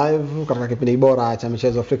Dimbani Live katika kipindi bora cha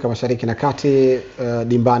michezo Afrika Mashariki na Kati,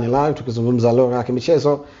 Dimbani Live tukizungumza lugha ya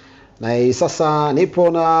michezo. Na sasa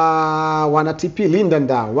nipo na wana TP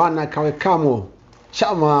Lindanda, wana Kawekamo,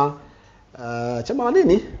 chama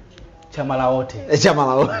nini? Chama la wote. Chama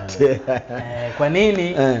la wote. Kwa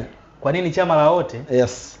nini? Kwa nini chama la wote?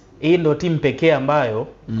 Yes. Hii ndio timu pekee ambayo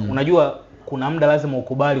unajua kuna muda lazima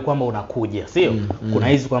ukubali kwamba unakuja, sio? Kuna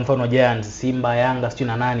hizi kwa mfano Giants, Simba, Yanga, sio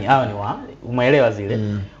na nani, hao ni umeelewa zile.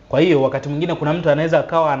 Kwa hiyo wakati mwingine kuna mtu anaweza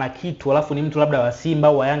akawa ana kitu alafu ni mtu labda wa Simba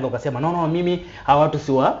au wa Yanga ukasema no mimi hawa watu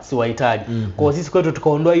siwahitaji. Kwa hiyo sisi kwetu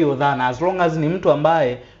tukaondoa hiyo dhana, as long as ni mtu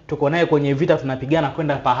ambaye tuko naye kwenye vita tunapigana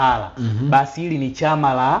kwenda pahala, basi hili ni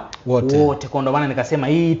chama la wote. Kwa ndo maana nikasema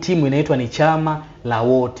hii timu inaitwa ni chama la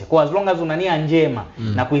wote. Kwa as long as una nia njema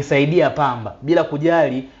na kuisaidia Pamba bila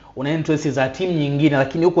kujali una interest za timu nyingine,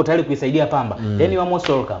 lakini uko tayari kuisaidia Pamba, then you are most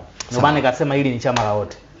welcome. Ndio maana nikasema hili ni chama la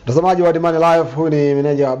wote. Mtazamaji wa Dimbani Live, huyu ni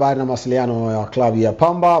meneja wa habari na mawasiliano ya klabu ya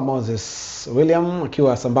Pamba, Moses William,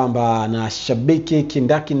 akiwa sambamba na shabiki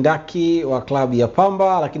kindaki wa klabu ya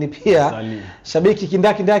Pamba, lakini pia shabiki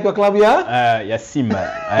kindaki wa klabu ya Simba.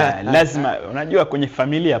 Lazima unajua kwenye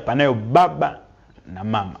familia panayo baba na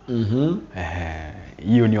mama.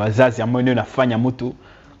 Hiyo ni wazazi ambao ndio nafanya mtu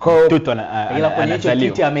mtoto ila kwenye hicho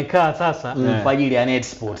kiti amekaa sasa kwa ajili ya Net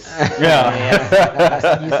Sports.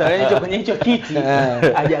 Sasa kwenye hicho kiti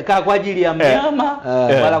hajakaa kwa ajili ya mnyama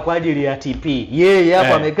wala kwa ajili ya TP. Yeye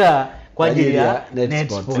hapo amekaa kwa ajili ya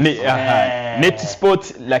Net Sports. Net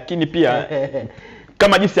Sports, lakini pia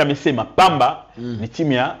kama jinsi amesema Pamba ni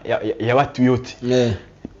timu ya watu yote.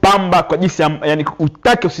 Pamba kwa jinsi yani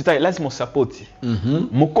utake usitake lazima usupport.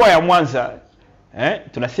 Mkoa ya Mwanza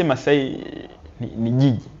tunasema sasa ni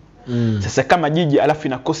jiji. Sasa kama jiji alafu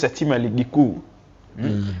inakosa timu ya ligi kuu,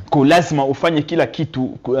 kwa lazima ufanye kila kitu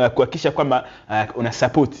kuhakikisha kwamba una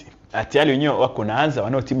support. Tayari wenyewe wako naanza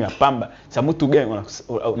wanao timu ya Pamba. Sasa mtu gani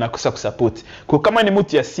unakosa kusupport? Kwa kama ni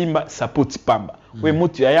mtu ya Simba support Pamba. Wewe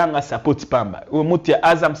mtu ya Yanga support Pamba. Wewe mtu ya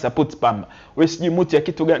Azam support Pamba. Wewe sijui mtu ya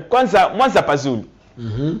kitu gani. Kwanza Mwanza pazuri.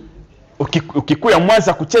 Ukikuya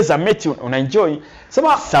Mwanza kucheza mechi unaenjoy.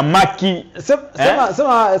 Sema samaki,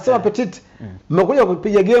 sema Petit. Mmekuja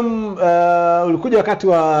kupiga game, ulikuja wakati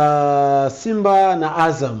wa Simba na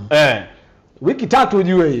Azam. Wiki 3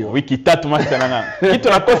 ujue hiyo. Wiki 3 master na kitu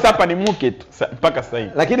nakosa hapa ni muke tu mpaka sasa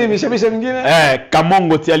hivi. Lakini mishemishe mingine?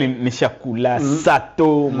 Kamongo tayari nishakula, Sato,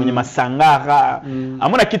 mwenye Masangara.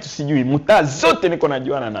 Hamna kitu sijui, muta zote niko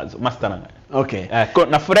najuana nazo master na. Okay.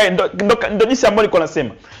 Nafurahi ndo jinsi ambayo niko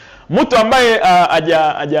nasema. Mtu ambaye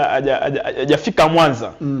hajafika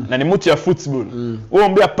Mwanza na ni mtu ya football. Wewe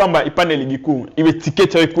ombea Pamba ipande ligi kuu. Iwe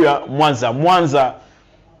tiketi yako ya Mwanza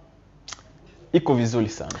iko vizuri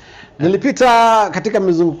sana. Nilipita katika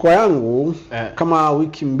mizunguko yangu kama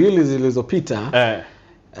wiki 2 zilizopita.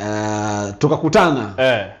 Tukakutana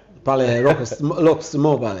pale Rocks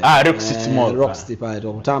Mall pale. Rocks pale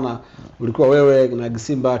tukakutana. Ulikuwa wewe na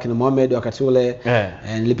Simba kina Mohamed wakati ule.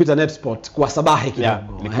 Nilipita Net Sport kwa sabahi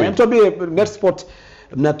kidogo. Mtuambie Net Sport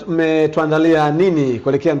mmetuandalia nini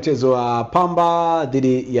kuelekea mchezo wa Pamba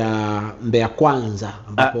dhidi ya Mbeya Kwanza,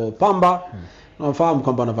 ambapo Pamba nafahamu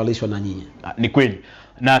kwamba wanavalishwa na nyinyi. Ni kweli.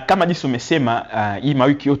 Na kama jinsi umesema hii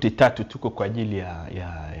mawiki yote 3 tuko kwa ajili ya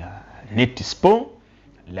Net Sport,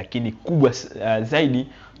 lakini kubwa zaidi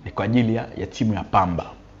ni kwa ajili ya timu ya Pamba.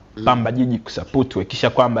 Pamba Jiji kusupport kuhakikisha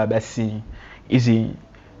kwamba basi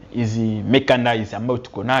hizi mechanize ambayo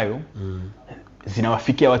tuko nayo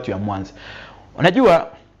zinawafikia watu ya Mwanza. Unajua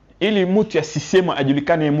ili mtu ya sisemu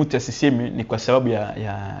ajulikane mtu ya sisemu ni kwa sababu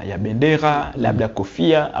ya bendera, labda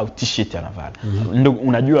kofia au t-shirt anavala. Ndio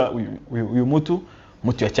unajua huyu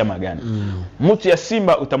mtu ya chama gani. Mtu ya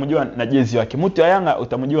Simba utamjua na jezi yake. Mtu ya Yanga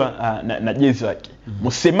utamjua na jezi yake.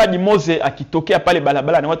 Msemaji Moze akitokea pale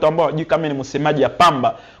barabarani, watu ambao hawajui kama ni msemaji ya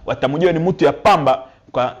Pamba watamjua ni mtu ya Pamba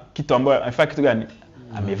kwa kitu ambacho anafanya kitu gani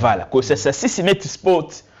amevala. Kwa sasa sisi Net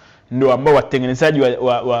Sport ndio ambao watengenezaji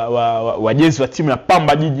wa jezi wa timu ya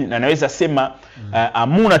Pamba Jiji, na naweza sema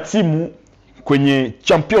amuna timu kwenye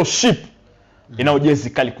championship ina jezi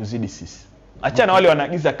kali kuzidi sisi. Achana wale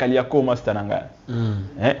wanaagiza kali yako master nangana.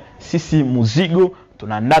 Sisi muzigo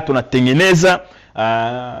tunaandaa, tunatengeneza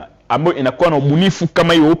ambayo inakuwa na ubunifu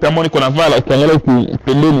kama hiyo upe ambao niko navala. Ukiangalia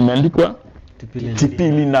pembeni imeandikwa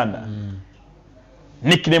Tipili Nanda.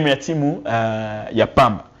 Nickname ya timu ya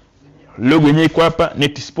Pamba. Logo yenyewe iko hapa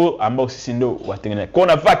Net Sport ambao sisi ndio watengeneza. Kwa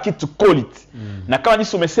unavaa kitu quality. Na kama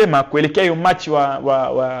jinsi umesema kuelekea hiyo match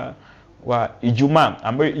wa Ijumaa,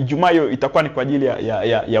 ambayo Ijumaa hiyo itakuwa ni kwa ajili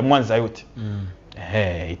ya Mwanza yote.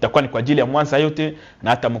 Itakuwa ni kwa ajili ya Mwanza yote, na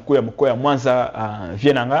hata mkuu ya Mwanza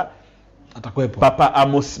Vienanga atakuepo. Papa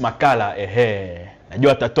Amos Makala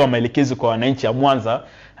najua atatoa maelekezo kwa wananchi ya Mwanza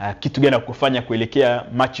kitu gani kufanya kuelekea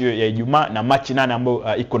match ya Ijumaa na match 8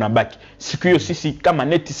 ambayo iko na baki. Siku hiyo sisi kama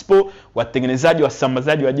Net Sport watengenezaji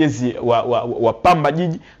wasambazaji wa jezi wa Pamba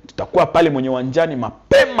Jiji tutakuwa pale mwenye uwanjani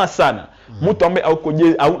mapema sana. Mtu ambaye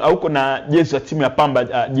hauko na jezi ya timu ya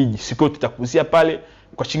Pamba Jiji, siku hiyo tutakuzia pale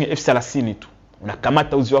kwa shilingi 30 tu.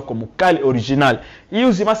 Unakamata uzi wako mkali original. Hii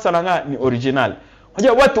uzi masala ni original.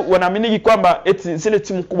 Unajua watu wanaamini kwamba eti zile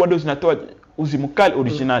timu kubwa ndio zinatoa uzi mkali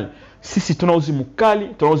original. Sisi tuna uzi mkali,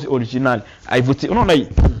 tuna uzi original. Haivuti. Unaona hii?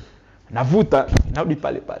 Navuta, narudi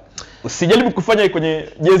pale pale. Usijaribu kufanya kwenye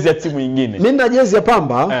jezi ya timu nyingine. Mimi na jezi ya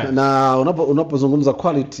Pamba na unapozungumza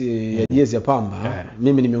quality ya jezi ya Pamba,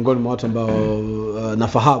 mimi ni miongoni mwa watu ambao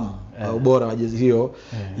nafahamu ubora wa jezi hiyo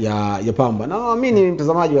ya Pamba. Na naamini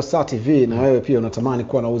mtazamaji wa Star TV na wewe pia unatamani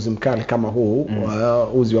kuwa na uzi mkali kama huu,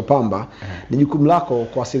 uzi wa Pamba. Ni jukumu lako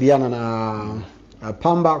kuwasiliana na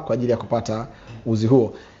Pamba kwa ajili ya kupata uzi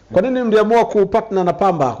huo. Kwa nini mliamua kupartner na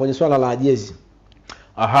Pamba kwenye swala la jezi?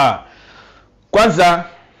 Kwanza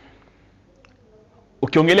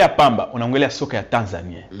ukiongelea Pamba unaongelea soka ya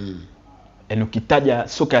Tanzania. Yaani ukitaja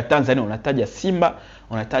soka ya Tanzania unataja Simba,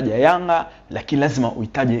 unataja Yanga, lakini lazima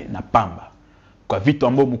uitaje na Pamba kwa vitu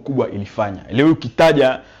ambavyo mkubwa ilifanya. Leo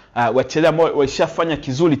ukitaja wachezaji ambao walishafanya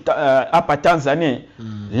kizuri hapa Tanzania,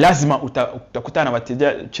 lazima utakutana na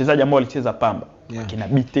wachezaji ambao walicheza Pamba. Wakina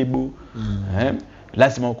Bitebo,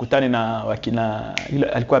 lazima ukutane na wakina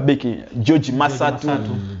alikuwa beki George Masatu.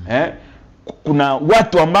 Kuna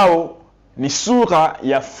watu ambao ni sura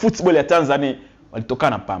ya football ya Tanzania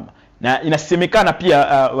walitokana na Pamba. Na inasemekana pia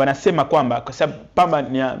wanasema kwamba kwa sababu Pamba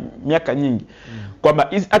ni miaka nyingi kwamba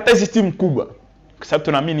hata hizi timu kubwa, kwa sababu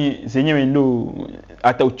tunaamini zenyewe ndio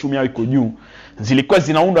hata uchumi wao iko juu, zilikuwa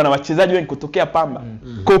zinaundwa na wachezaji wengi kutokea Pamba.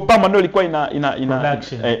 Kwa Pamba ndio ilikuwa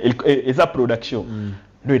ina production.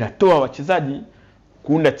 Ndio inatoa wachezaji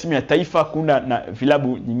kuunda timu ya taifa, kuunda na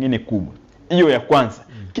vilabu nyingine kubwa. Hiyo ya kwanza.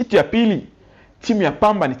 Kitu ya pili, timu ya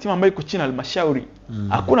Pamba ni timu ambayo iko chini ya halmashauri.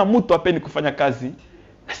 Hakuna mtu apendi kufanya kazi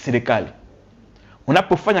na serikali.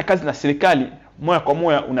 Unapofanya kazi na serikali moja kwa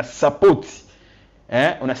moja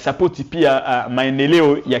una support pia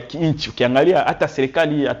maendeleo ya kinchi. Ukiangalia hata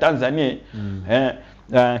serikali ya Tanzania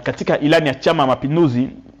katika ilani ya Chama Mapinduzi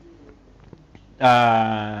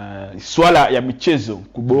swala ya michezo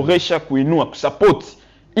kuboresha, kuinua, kusupport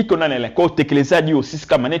iko ndani ya kwa utekelezaji huo. Sisi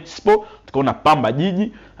kama Net Sport tukaona Pamba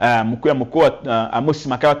Jiji, mkuu wa mkoa Amos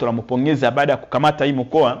Makala tunampongeza baada ya kukamata hii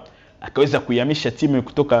mkoa akaweza kuihamisha timu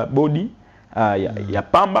kutoka bodi ya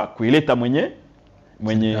Pamba kuileta mwenye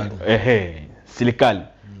serikali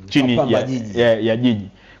chini ya jiji.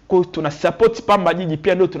 Kwa tuna support Pamba Jiji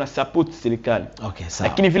pia ndio tuna support serikali. Sawa.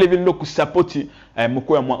 Lakini vile vile ndio kusupport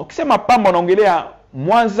mkoa wa Mwanza. Ukisema Pamba unaongelea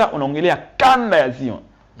Mwanza, unaongelea kanda ya Ziwa.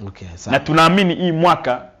 Sawa. Na tunaamini hii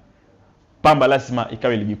mwaka Pamba lazima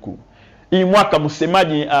ikawe ligi kuu. Hii mwaka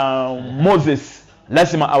msemaji Moses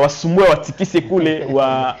lazima awasumbue watikise kule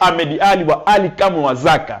wa Ahmed Ali wa Ali kama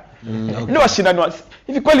wazaka. Ndio washindani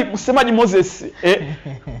hivi kweli msemaji Moses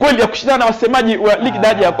kweli ya kushindana na wasemaji wa ligi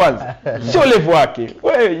daraja ya kwanza. Sio level yake.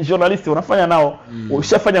 Wewe journalist unafanya nao,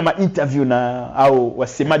 ushafanya ma interview na au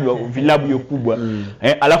wasemaji wa vilabu hiyo kubwa.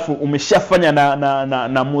 Alafu umeshafanya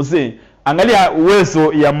na Mose. Angalia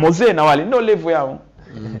uwezo ya Mose na wale ndio level yao.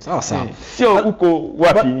 Sawa sawa. Sio huko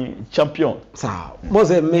wapi champion. Sawa.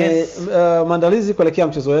 Moze, maandalizi kuelekea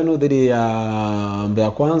mchezo wenu dhidi ya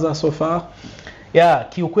Mbeya Kwanza so far?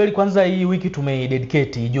 Kiukweli kwanza hii wiki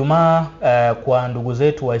tumeidedicate Ijumaa kwa ndugu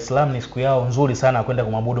zetu Waislamu, ni siku yao nzuri sana kwenda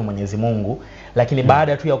kumwabudu Mwenyezi Mungu. Lakini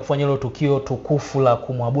baada tu ya kufanya hilo tukio tukufu la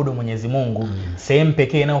kumwabudu Mwenyezi Mungu, sehemu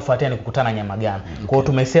pekee inayofuatia ni kukutana Nyamagana. Kwa hiyo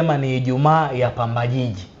tumesema ni Ijumaa ya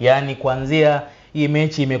Pambajiji. Yaani kuanzia hii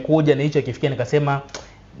mechi imekuja ni hicho kifikia nikasema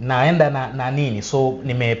naenda na nini. So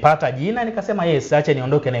nimepata jina nikasema yes, acha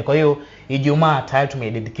niondoke naye. Kwa hiyo Ijumaa tayari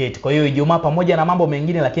tumededicate. Kwa hiyo Ijumaa pamoja na mambo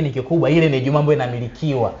mengine, lakini kikubwa ile ni Ijumaa ambayo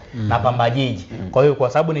inamilikiwa na Pambajiji. Kwa hiyo kwa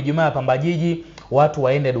sababu ni Ijumaa ya Pambajiji, watu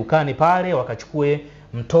waende dukani pale wakachukue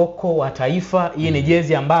mtoko wa taifa. Hii ni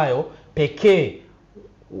jezi ambayo pekee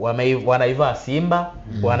wanaivaa Simba,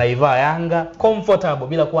 wanaivaa Yanga comfortable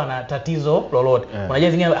bila kuwa na tatizo lolote. Kuna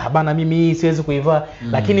jezi zingine bana mimi hii siwezi kuivaa,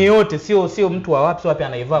 lakini yote sio mtu wa wapi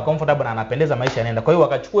anaivaa comfortable na anapendeza, maisha yanaenda. Kwa hiyo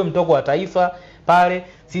wakachukue mtoko wa taifa pale.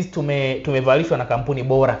 Sisi tumevalishwa na kampuni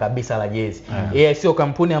bora kabisa la jezi. Sio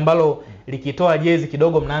kampuni ambalo likitoa jezi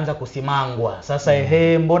kidogo mnaanza kusimangwa. Sasa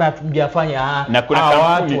mbona tumjafanya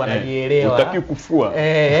watu wanajielewa. Utaki kufua.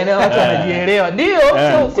 Yani watu wanajielewa. Ndio,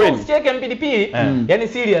 sio usicheke mpilipili. Yani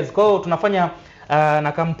serious. Kwa hiyo tunafanya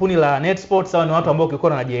na kampuni la Net Sports, sawa, ni watu ambao kiko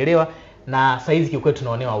wanajielewa. Na saizi kiukweli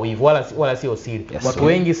tunaonewa wivu wala sio siri. Watu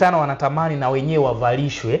wengi sana wanatamani na wenyewe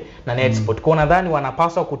wavalishwe na Net Sport. Kwa nadhani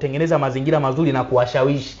wanapaswa kutengeneza mazingira mazuri na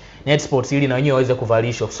kuwashawishi Net Sports ili na wenyewe waweze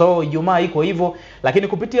kuvalishwa. So Ijumaa iko hivyo, lakini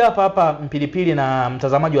kupitia hapa Mpilipili na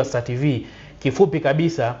mtazamaji wa Star TV, kifupi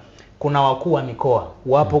kabisa kuna wakuu wa mikoa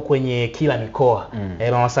wapo kwenye kila mikoa.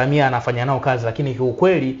 Mama Samia anafanya nao kazi, lakini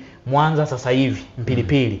kiukweli Mwanza sasa hivi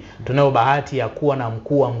Mpilipili tunayo bahati ya kuwa na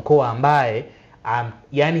mkuu wa mkoa ambaye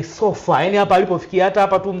yani sofa, yani hapa alipofikia hata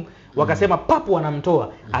hapa tu wakasema papu wanamtoa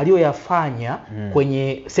aliyoyafanya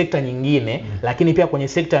kwenye sekta nyingine, lakini pia kwenye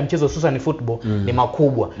sekta ya mchezo hususan football ni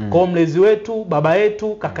makubwa. Kwa mlezi wetu, baba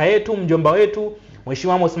yetu, kaka yetu, mjomba wetu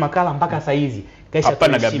Mheshimiwa Amos Makala mpaka saa hizi kesha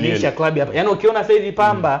tunaheshimisha klabu hapa. Yani ukiona sasa hivi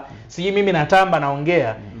Pamba siji mimi natamba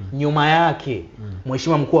naongea, nyuma yake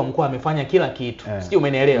Mheshimiwa mkuu wa mkoa amefanya kila kitu. Sio,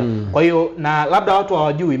 umenielewa? Kwa hiyo na labda watu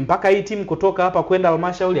hawajui mpaka hii timu kutoka hapa kwenda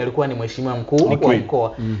halmashauri alikuwa ni Mheshimiwa mkuu wa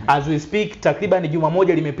mkoa. As we speak takriban juma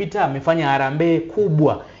moja limepita amefanya harambee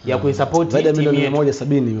kubwa ya kuisupport timu yetu. Zaidi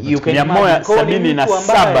ya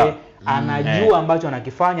 177 anajua ambacho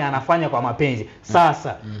anakifanya, anafanya kwa mapenzi.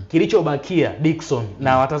 Sasa kilichobakia Dickson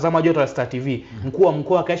na watazamaji wote wa Star TV, mkuu wa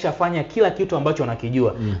mkoa kaishafanya kila kitu ambacho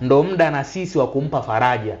anakijua. Ndio muda na sisi wa kumpa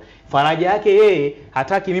faraja. Faraja yake yeye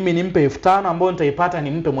hataki mimi nimpe 5000 ambayo nitaipata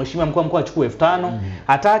nimpe Mheshimiwa mkuu wa mkoa achukue 5000.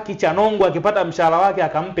 Hataki Chanongo akipata mshahara wake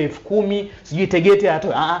akampe 10000, sijui Tegete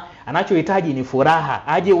atoe. Anachohitaji ni furaha.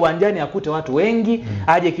 Aje uwanjani akute watu wengi,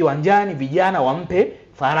 aje kiwanjani vijana wampe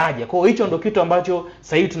faraja. Kwa hiyo hicho ndio kitu ambacho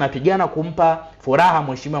sasa hivi tunapigana kumpa furaha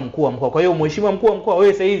Mheshimiwa mkuu wa mkoa. Kwa hiyo Mheshimiwa mkuu wa mkoa,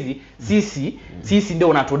 wewe sasa hizi sisi ndio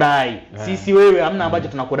unatudai. Sisi wewe hamna ambacho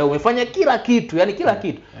tunakudai. Umefanya kila kitu, yani kila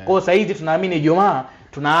kitu. Kwa hiyo sasa hizi tunaamini Ijumaa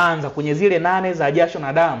tunaanza kwenye zile 8 za jasho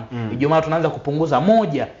na damu. Ijumaa tunaanza kupunguza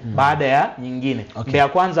moja baada ya nyingine. Mbeya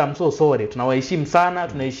Kwanza msosore, tunawaheshimu sana,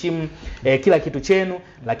 tunaheshimu kila kitu chenu,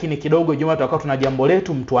 lakini kidogo Ijumaa tutakuwa tuna jambo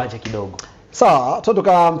letu, mtuache kidogo. Sawa,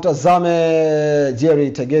 tutoka mtazame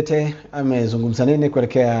Jerry Tegete amezungumza nini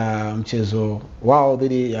kuelekea mchezo wao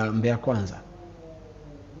dhidi ya Mbeya Kwanza.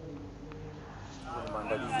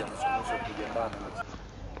 Maandalizi ya mwisho kujiandaa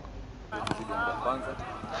na dhidi ya Mbeya Kwanza,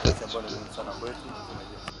 mechi ambayo ni muhimu sana kwetu.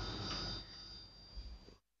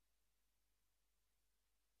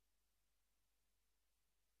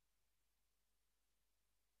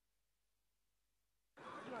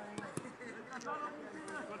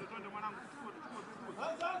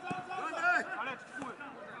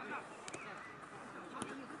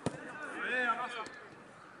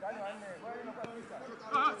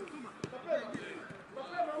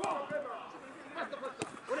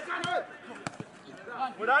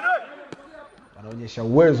 Wanaonyesha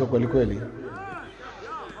uwezo kweli kweli.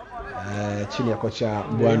 Chini ya kocha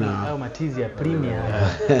bwana au matizi ya Premier.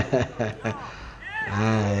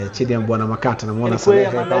 Chini ya bwana Makata namuona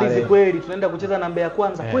sana pale. Kweli tunaenda kucheza na Mbeya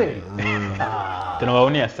Kwanza kweli.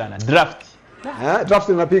 Tunawaonea sana draft. Draft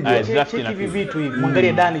inapigwa. Cheki hivi vitu hivi.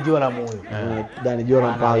 Mwangalie Dani Joram huyo. Dani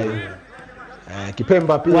Joram pale.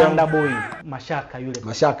 Kipemba pia. Wanda boy Mashaka yule.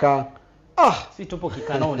 Mashaka. Si tupo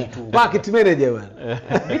kikanoni tu. Market manager bwana.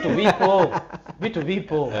 Vitu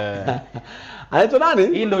vipo. Anaitwa nani?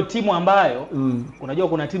 Hii ndio timu ambayo unajua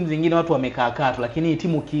kuna timu zingine watu wamekaa tu, lakini hii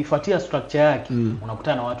timu ukifuatia structure yake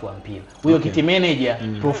unakutana na watu wa mpira. Huyo kiti manager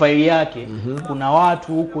profile yake kuna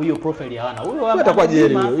watu huko hiyo profile hawana. Huyo atakuwa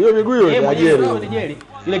jeri hiyo miguu hiyo jeri.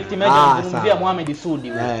 Ile kiti manager anazungumzia Mohamed Sudi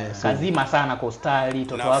huyo. Kazima sana Coastal,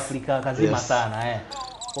 Toto Africa, kazima sana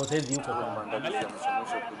Kwa sasa yuko kwa maandalizi ya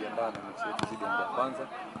mwisho kujiandaa na mechi yetu dhidi ya kwanza,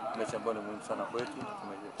 mechi ambayo ni muhimu sana kwetu.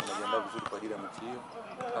 Tunajiandaa vizuri kwa ajili ya mechi hiyo,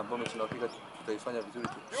 ambayo mechi tunafika tutaifanya vizuri,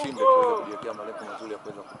 tushinde, tuweze kujiwekea malengo mazuri ya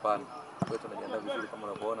kuweza kupanda. Kwa hiyo tunajiandaa vizuri kama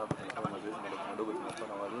unavyoona hapa, tunafanya mazoezi madogo tunafanya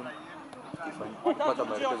na walimu kupata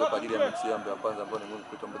maelekezo kwa ajili ya mechi ya kwanza ambayo ni muhimu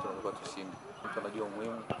kwetu, ambayo tunataka tushinde. Mtu anajua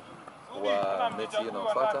umuhimu wa mechi hiyo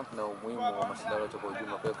inayofuata na umuhimu wa mashindano yote kwa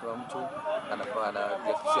ujumla. Kwa hiyo kila mtu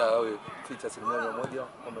anahakikisha awe fit 100%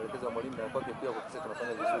 kwa maelekezo ya mwalimu, na kwake pia kwa sababu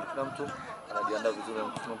tunafanya vizuri, kila mtu anajiandaa vizuri.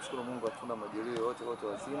 Tunamshukuru Mungu hatuna majeruhi wote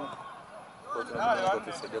wazima. Kwa hiyo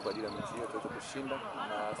tunaomba tusaidia kwa ajili ya mechi hiyo tuweze kushinda,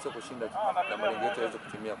 na sio kushinda na malengo yetu yaweze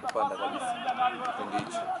kutimia, kupanda kabisa kipindi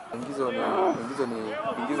hicho.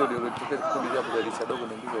 Ingizo lililotokea kipindi cha kujalisha dogo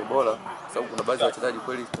ni ingizo bora, sababu kuna baadhi ya wachezaji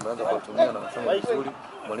kweli tumeanza kuwatumia na wanafanya vizuri.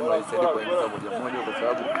 Mwalimu alisaidia kuingiza moja kwa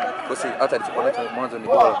sababu kosi hata alichokuwa nacho mwanzo ni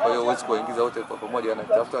bora, kwa hiyo huwezi kuingiza wote kwa pamoja,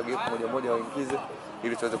 anatafuta gap moja waingize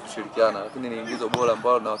ili tuweze kushirikiana, lakini ni ingizo bora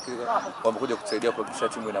ambalo na hakika wamekuja kusaidia kuhakikisha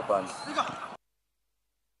timu inapanda.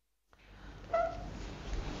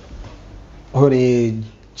 Huyu ni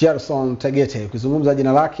Gerson Tegete. Ukizungumza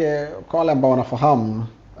jina lake kwa wale ambao wanafahamu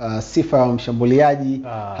sifa ya mshambuliaji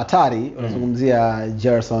hatari, unazungumzia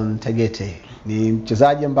Gerson Tegete. Ni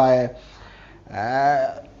mchezaji ambaye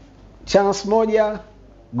chance moja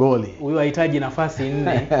goli. Huyu hahitaji nafasi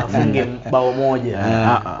 4 afunge bao moja.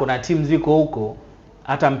 Kuna timu ziko huko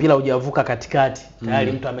hata mpira hujavuka katikati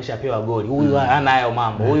tayari mtu ameshapewa goli. Huyu hana hayo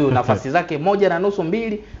mambo. Huyu nafasi zake 1.5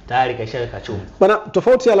 2 tayari kaishaweka chuma. Bana,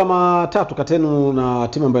 tofauti ya alama 3 katenu na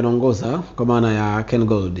timu ambayo inaongoza kwa maana ya Ken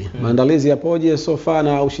Gold. Maandalizi yapoje so far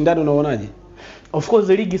na ushindani unaonaje? Of course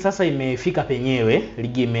ligi sasa imefika penyewe,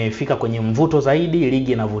 ligi imefika kwenye mvuto zaidi,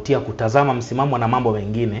 ligi inavutia kutazama msimamo na mambo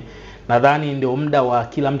mengine. Nadhani ndio muda wa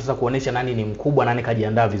kila mtu sasa kuonesha nani ni mkubwa, nani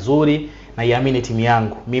kajiandaa vizuri, na iamini timu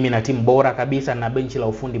yangu. Mimi na timu bora kabisa, na benchi la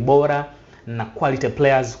ufundi bora, na quality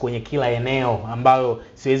players kwenye kila eneo ambayo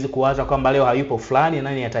siwezi kuwaza kwamba leo hayupo fulani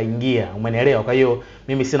nani ataingia. Umenielewa? Kwa hiyo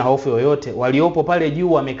mimi sina hofu yoyote. Waliopo pale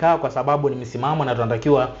juu wamekaa kwa sababu ni msimamo na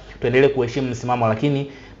tunatakiwa tuendelee kuheshimu msimamo,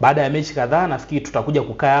 lakini baada ya mechi kadhaa nafikiri tutakuja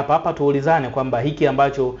kukaa hapa tuulizane kwamba hiki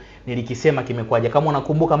ambacho nilikisema kimekwaje. Kama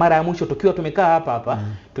unakumbuka mara ya mwisho tukiwa tumekaa hapa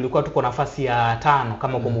tulikuwa tuko nafasi ya 5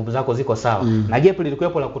 kama kumbukumbu zako ziko sawa. Na gap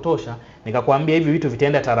lilikuwepo la kutosha. Nikakwambia hivi vitu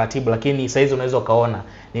vitaenda taratibu, lakini saizi unaweza kaona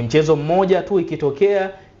ni mchezo mmoja tu, ikitokea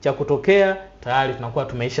cha kutokea tayari tunakuwa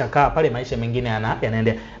tumeisha kaa pale, maisha mengine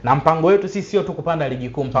yanaendelea. Na mpango wetu sisi sio tu kupanda ligi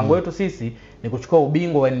kuu, mpango wetu sisi ni kuchukua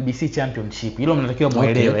ubingwa wa NBC Championship. Hilo mnatakiwa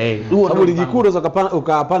muelewe. Sababu ligi kuu unaweza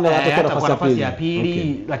ukapanda hata kwa nafasi ya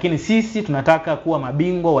pili, lakini sisi tunataka kuwa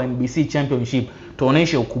mabingwa wa NBC Championship,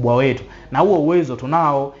 tuoneshe ukubwa wetu. Na huo uwezo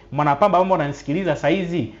tunao. Mwanapamba ambao unanisikiliza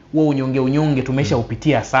saizi, huo unyonge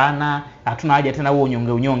tumeshaupitia sana. Hatuna haja tena huo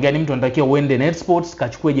unyonge. Yaani mtu anatakiwa uende Net Sports,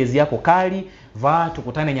 kachukue jezi yako kali, vaa,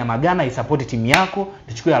 tukutane Nyamagana, isupport timu yako,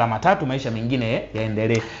 tuchukue alama 3, maisha mengine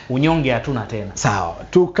yaendelee. Unyonge hatuna tena. Sawa.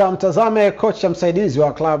 Tukamtazame kocha msaidizi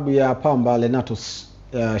wa klabu ya Pamba Lenatus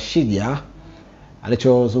Shija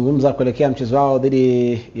alichozungumza kuelekea mchezo wao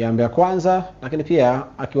dhidi ya Mbeya Kwanza, lakini pia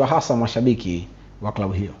akiwahasa mashabiki wa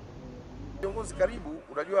klabu hiyo. Viongozi karibu,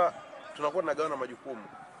 unajua tunakuwa tunagawana majukumu.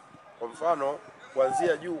 Kwa mfano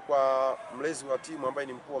kuanzia juu kwa mlezi wa timu ambaye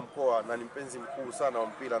ni mkuu wa mkoa na ni mpenzi mkuu sana wa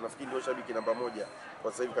mpira, nafikiri ndio shabiki namba 1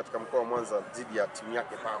 kwa sasa hivi katika mkoa wa Mwanza dhidi ya timu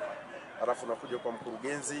yake Pamba. Alafu nakuja kwa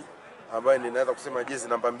mkurugenzi ambaye ninaweza kusema jezi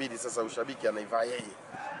namba 2 sasa ushabiki anaivaa yeye.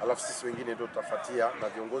 Alafu sisi wengine ndio tutafuatia, na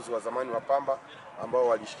viongozi wa zamani wa Pamba ambao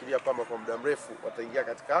walishikilia Pamba kwa muda mrefu wataingia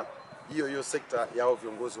katika hiyo sekta yao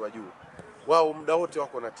viongozi wa juu. Wao muda wote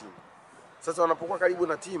wako na timu. Sasa wanapokuwa karibu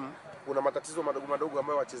na timu, kuna matatizo madogo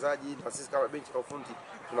ambayo wachezaji na sisi kama benchi la ufundi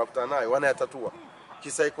tunakutana nayo, wanayatatua.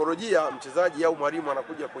 Kisaikolojia mchezaji au mwalimu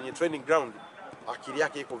anakuja kwenye training ground, akili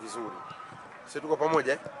yake iko vizuri. Sisi tuko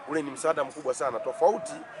pamoja, ule ni msaada mkubwa sana,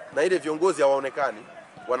 tofauti na ile viongozi hawaonekani,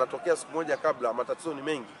 wanatokea siku moja kabla, matatizo ni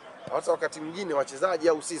mengi. Hata wakati mwingine wachezaji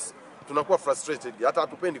au sisi tunakuwa frustrated, hata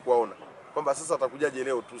hatupendi kuwaona kwamba sasa atakujaje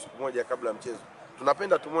leo tu siku moja kabla ya mchezo.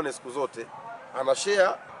 Tunapenda tumuone siku zote anashare.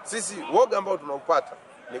 Sisi woga ambao tunaupata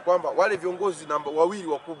ni kwamba wale viongozi namba 2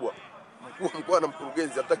 wakubwa, mkuu wa mkoa na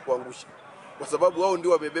mkurugenzi, hataki kuangusha. kwa sababu wao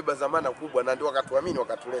ndio wamebeba dhamana kubwa na ndio wakatuamini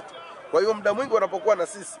wakatuleta. Kwa hiyo muda mwingi wanapokuwa na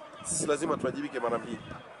sisi lazima tuwajibike mara mbili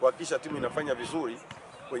kuhakikisha timu inafanya vizuri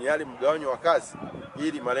kwenye hali mgawanyo wa kazi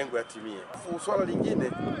ili malengo yatimie. Swala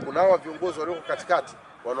lingine, kuna hawa viongozi walioko katikati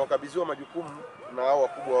wanaokabidhiwa majukumu na hao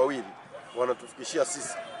wakubwa wawili wanatufikishia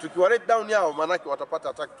sisi. Tukiwa let down yao, manake watapata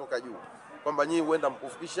attack kutoka juu kwamba nyinyi huenda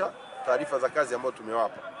mkufikisha taarifa za kazi ambayo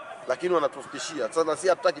tumewapa, lakini wanatufikishia sasa, si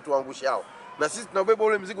hataki tuangushe hao, na sisi tunabeba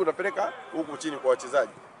ule mzigo unapeleka huku chini kwa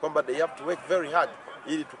wachezaji kwamba they have to work very hard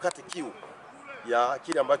ili tukate kiu ya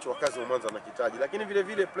kile ambacho wakazi wa Mwanza wanahitaji. Lakini vile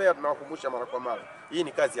vile player tunawakumbusha mara kwa mara, hii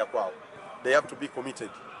ni kazi ya kwao, they have to be committed,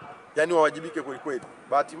 yani wawajibike kweli kweli.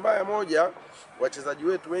 Bahati mbaya moja, wachezaji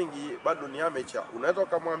wetu wengi bado ni amateur. Unaweza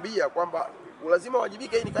kumwambia kwamba lazima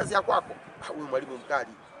wajibike, hii ni kazi ya kwako, huyu mwalimu mkali,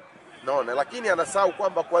 naona, lakini anasahau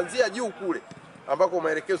kwamba kuanzia juu kule ambako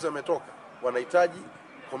maelekezo yametoka wanahitaji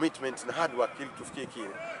commitment na hard work ili tufikie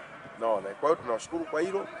kile, naona. Kwa hiyo tunawashukuru kwa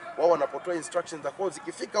hilo. Wao wanapotoa instructions za kozi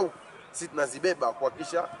ikifika huko, sisi tunazibeba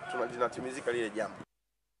kuhakikisha tunatimizika lile jambo.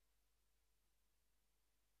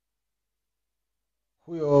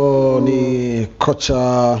 Huyo ni kocha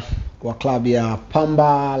wa klabu ya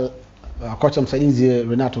Pamba, kocha msaidizi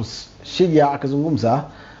Renatus Shija akizungumza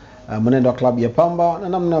mwenendo wa klabu ya Pamba na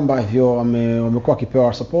namna ambavyo wamekuwa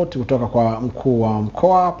wakipewa support kutoka kwa mkuu wa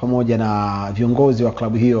mkoa pamoja na viongozi wa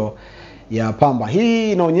klabu hiyo ya Pamba.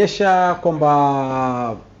 Hii inaonyesha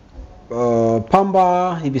kwamba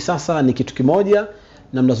Pamba hivi sasa ni kitu kimoja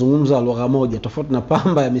na mnazungumza lugha moja, tofauti na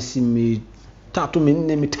Pamba ya misimu 3,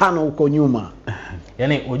 4, 5 huko nyuma.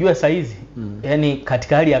 Yani unajua saa hizi yani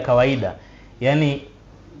katika hali ya kawaida, yani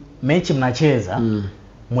mechi mnacheza,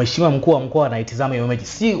 mheshimiwa mkuu wa mkoa anaitazama hiyo mechi.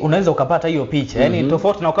 Si unaweza ukapata hiyo picha. Yani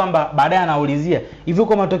tofauti na kwamba baadaye anaulizia hivi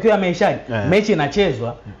kwa matokeo yameishaje. Mechi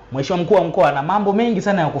inachezwa, mheshimiwa mkuu wa mkoa ana mambo mengi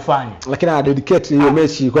sana ya kufanya. Lakini ana dedicate hiyo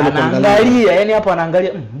mechi kwenda kuangalia. Yani hapo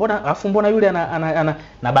anaangalia mbona yule ana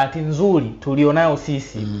na bahati nzuri tulionayo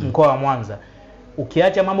sisi mkoa wa Mwanza.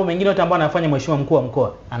 Ukiacha mambo mengine yote ambayo anafanya mheshimiwa mkuu wa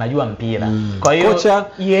mkoa, anajua mpira. Kwa hiyo kocha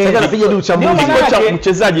sasa anapiga ni uchambuzi, kocha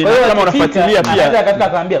mchezaji, na kama unafuatilia pia anaweza katika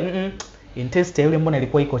akaambia intensity yule mbona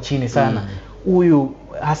ilikuwa iko chini sana. Huyu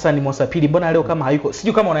Hassan Mosapili mbona leo kama hayuko,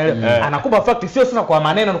 sijui kama unaelewa. Anakupa fact, sio sana kwa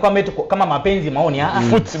maneno, kwamba kama mapenzi maoni,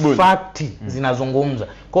 fact zinazungumza.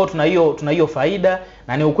 Kwa hiyo tuna hiyo faida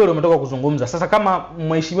na ni ukweli umetoka kuzungumza. Sasa kama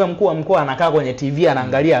mheshimiwa mkuu wa mkoa anakaa kwenye TV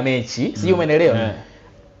anaangalia mechi, sijui umeelewa.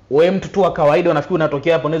 Wewe mtu tu wa kawaida unafikiri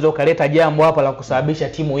unatokea hapo unaweza ukaleta jambo hapa la kusababisha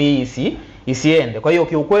timu hii isiende. Kwa hiyo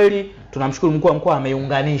kiukweli tunamshukuru mkuu wa mkoa,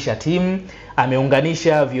 ameunganisha timu,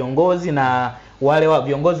 ameunganisha viongozi na wale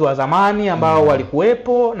viongozi wa zamani ambao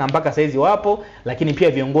walikuwepo na mpaka saizi wapo, lakini pia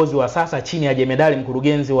viongozi wa sasa chini ya jemedali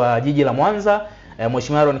mkurugenzi wa jiji la Mwanza,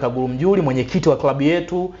 Mheshimiwa Aaron Kaguru Mjuli, mwenyekiti wa klabu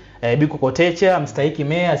yetu, Biko Kotecha, mstahiki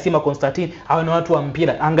meya Simba Constantine. Hao ni watu wa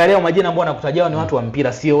mpira. Angalia majina ambao nakutajao ni watu wa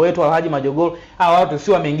mpira. Sio wetu Alhaji Majogoro. Hao watu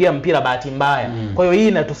sio wameingia mpira bahati mbaya. Kwa hiyo hii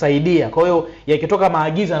inatusaidia. Kwa hiyo yakitoka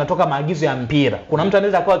maagizo yanatoka maagizo ya mpira. Kuna mtu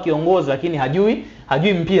anaweza kuwa kiongozi lakini hajui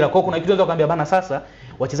mpira. Kwa hiyo kuna kitu unaweza kumwambia bana, sasa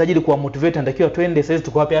wachezaji ili kuwa motivate anatakiwa twende sasa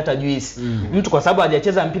tukawape hata juice. Mtu kwa sababu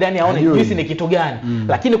hajacheza mpira yani aone juice ni kitu gani.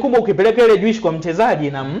 Lakini kumbe ukipeleka ile juice kwa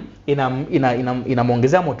mchezaji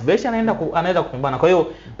inamuongezea motivation, anaweza kupambana. Kwa hiyo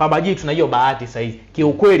Pabaji tuna hiyo bahati sasa hivi.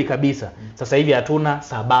 Kiukweli kabisa. Sasa hivi hatuna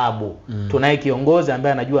sababu. Tunaye kiongozi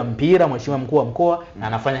ambaye anajua mpira, mheshimiwa mkuu wa mkoa, na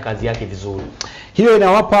anafanya kazi yake vizuri. Hiyo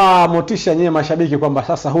inawapa motisha nyewe mashabiki kwamba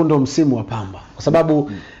sasa huu ndio msimu wa Pamba. Kwa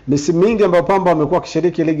sababu misimu mingi ambayo Pamba wamekuwa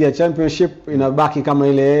wakishiriki ligi ya Championship inabaki kama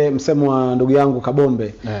ile msemo wa ndugu yangu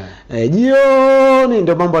Kabombe. Jioni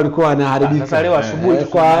ndio mambo alikuwa anaharibika. Sasa leo asubuhi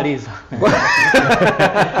tukamaliza.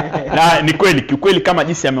 Na ni kweli, kiukweli kama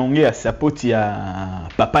jinsi ameongea, support ya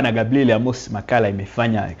Papa na Gabriel Amos makala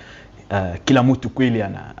imefanya kila mtu kweli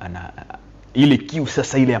ana ile kiu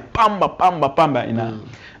sasa ile ya Pamba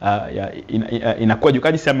inakuwa juu.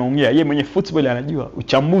 Kadisi ameongea yeye mwenye football anajua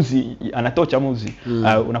uchambuzi, anatoa uchambuzi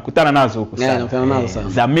unakutana nazo huko sana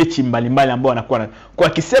za mechi mbalimbali ambao anakuwa kwa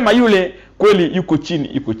akisema yule kweli yuko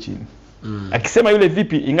chini. Akisema yule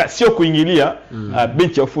vipi, sio kuingilia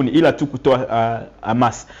benchi ya ufundi ila tu kutoa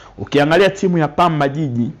hamasa. Ukiangalia timu ya Pamba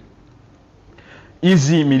Jiji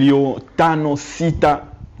hizi milioni 5-6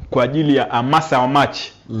 kwa ajili ya hamasa wa match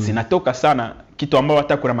zinatoka sana, kitu ambao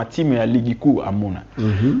hata kuna matimu ya ligi kuu hamuna.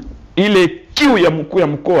 Ile kiu ya mkuu ya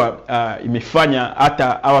mkoa imefanya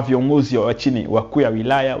hata hawa viongozi wa chini, wakuu ya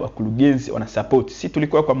wilaya, wakurugenzi wana support. Si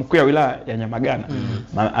tulikuwa kwa mkuu ya wilaya ya Nyamagana,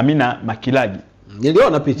 Amina Makilagi.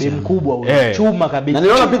 Niliona picha mkubwa chuma kabisa. Na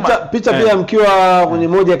niliona picha pia mkiwa kwenye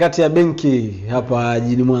moja kati ya benki hapa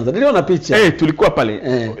jijini Mwanza. Niliona picha. Tulikuwa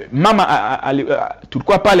pale. Mama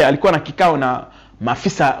tulikuwa pale, alikuwa na kikao na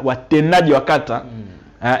maafisa watendaji wa kata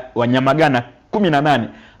wa Nyamagana 18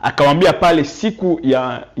 akawaambia pale siku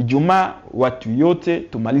ya Ijumaa watu yote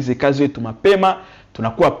tumalize kazi yetu mapema,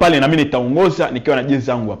 tunakuwa pale na mimi nitaongoza nikiwa na jezi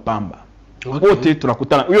zangu wa Pamba. Wote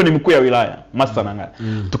tunakutana. Huyo ni mkuu wa wilaya Masana.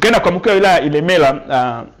 Tukaenda kwa mkuu wa wilaya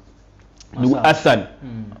Ilemela ndugu Hassan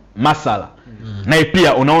Masala. Naye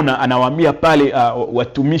pia unaona anawaambia pale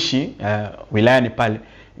watumishi wilayani pale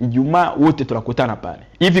Ijumaa wote tunakutana pale.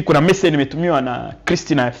 Hivi kuna message nimetumiwa na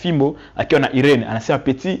Christina Fimbo akiwa na Irene, anasema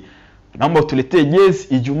Peti, naomba utuletee jezi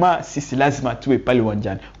Ijumaa, sisi lazima tuwe pale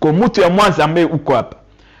uwanjani. Kwa mtu ya Mwanza ambaye uko hapa,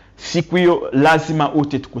 siku hiyo lazima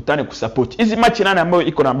wote tukutane kusupport. Hizi match 8 ambayo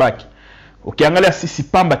iko na baki. Ukiangalia sisi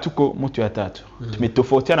Pamba tuko mtu ya 3.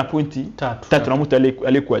 Tumetofautiana pointi 3 na mtu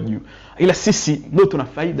aliyekuwa juu. Ila sisi ndio tuna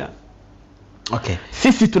faida. Okay.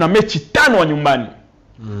 Sisi tuna mechi 5 wa nyumbani.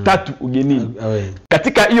 3 ugenini.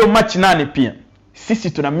 Katika hiyo match 8 pia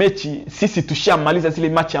sisi tuna mechi, sisi tushamaliza zile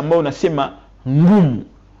match ambayo unasema ngumu.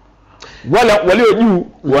 Wala walio juu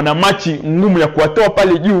wana machi ngumu ya kuwatoa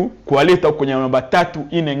pale juu kuwaleta kwenye namba 3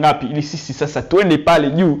 4 ngapi ili sisi sasa tuende pale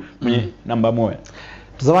juu kwenye namba 1.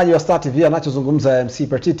 Mtazamaji wa Star TV anachozungumza MC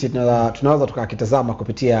Petiti tunaweza tukakitazama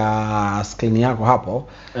kupitia screen yako hapo.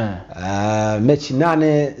 Mechi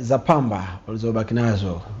 8 za Pamba walizobaki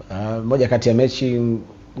nazo. Moja kati ya mechi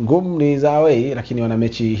ngumu ni za away, lakini wana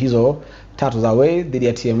mechi hizo 3 za away dhidi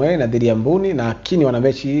ya TMA na dhidi ya Mbuni, na kini wana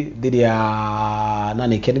mechi dhidi ya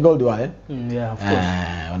nani, Ken Gold wale. Yeah, of course.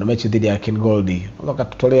 Wana mechi dhidi ya Ken Gold. Unataka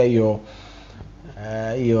tutolea hiyo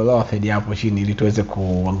lower third hapo chini ili tuweze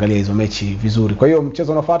kuangalia hizo mechi vizuri. Kwa hiyo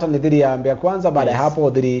mchezo unaofuata ni dhidi ya Mbeya Kwanza, baada ya hapo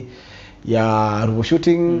dhidi ya Ruvu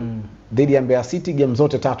Shooting, dhidi ya Mbeya City, game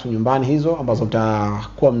zote 3 nyumbani hizo ambazo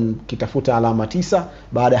mtakuwa mkitafuta alama 9.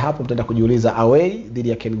 Baada ya hapo mtaenda kujiuliza away dhidi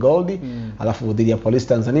ya Ken Gold, alafu dhidi ya Police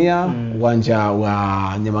Tanzania, uwanja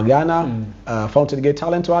wa Nyamagana, Fountain Gate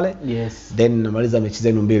Talent wale. Yes. Then namaliza mechi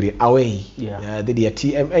zenu 2 away dhidi ya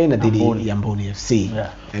TMA na dhidi ya Mbuni FC.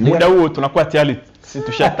 Muda huo tunakuwa tayari sisi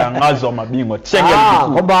tushatangazwa mabingwa.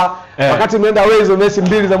 Kwamba wakati mnaenda away hizo mechi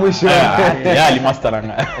 2 za mwisho. Yali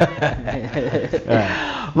masteranga.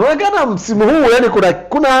 Unaonekana msimu huu yani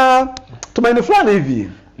kuna tumaini fulani hivi.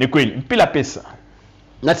 Ni kweli, mpira pesa.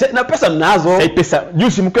 Na pesa mnazo. Sai pesa.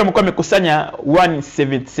 Juzi mkuu amekusanya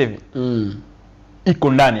 177.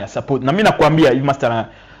 Iko ndani ya support. Na mimi nakwambia hivi master,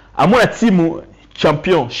 amuna timu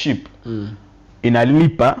championship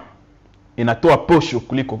inalipa, inatoa posho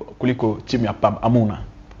kuliko timu ya Pamba. Amuna.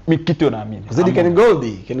 Mimi kitu naamini. Kuzidi Ken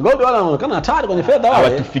Gold. Ken Gold wala wanaonekana hatari kwenye fedha wale.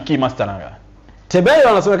 Hawatufikii master nanga. Tebeo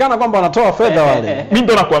wanasemekana kwamba wanatoa fedha wale. Mimi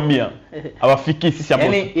ndo nakwambia hawafiki sisi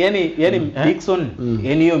ambao. Yani Dickson,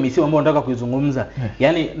 yani hiyo misimu ambayo nataka kuizungumza.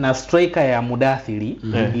 Yani na striker ya Mudathiri,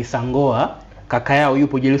 Isangoa, kaka yao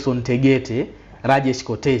yupo Jelson Tegete, Rajesh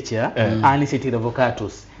Kotecha, Aniseti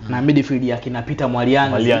Revocatus, na midfield ya kina Peter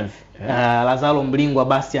Mwalianzi, Lazaro Mlingwa,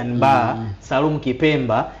 Bastian Ba, Salum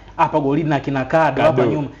Kipemba, hapa golini na kina Kado hapa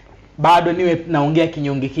nyuma. Bado niwe naongea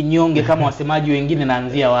kinyonge kama wasemaji wengine,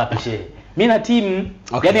 naanzia wapi shehe? Mimi na timu,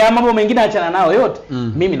 yani mambo mengine achana nao yote.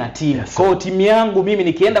 Mimi na timu. Kwa timu yangu mimi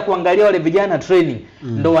nikienda kuangalia wale vijana training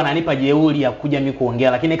ndo wananipa jeuri ya kuja mimi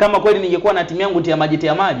kuongea. Lakini kama kweli ningekuwa na timu yangu tia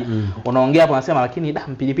maji unaongea hapo unasema lakini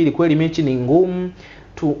Mpilipili kweli mechi ni ngumu.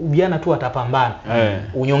 Vijana tu watapambana.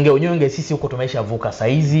 Unyonge sisi huko tumeshavuka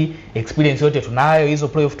saizi, experience yote tunayo, hizo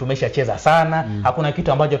playoff tumeshacheza sana. Hakuna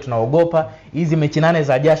kitu ambacho tunaogopa. Hizi mechi 8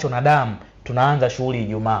 za jasho na damu tunaanza shughuli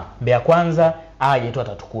Ijumaa. Mbeya Kwanza aje tu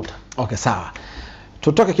atatukuta. Okay, sawa.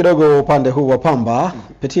 Tutoke kidogo upande huu wa Pamba,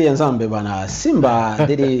 Petia ya Nzambe bwana. Simba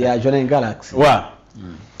dhidi ya Jwaneng Galaxy.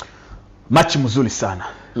 Match mzuri sana.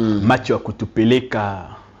 Match wa kutupeleka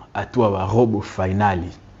hatua wa robo finali.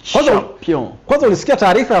 Kwanza ulisikia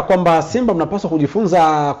taarifa ya kwamba Simba mnapaswa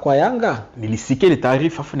kujifunza kwa Yanga? Nilisikia ile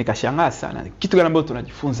taarifa afu nikashangaa sana. Kitu gani ambacho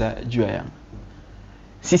tunajifunza juu ya Yanga?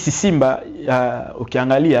 Sisi Simba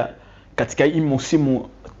ukiangalia katika hii msimu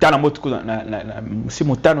 5 ambao tuko na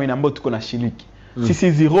msimu 5 ina ambao tuko na shiriki. Sisi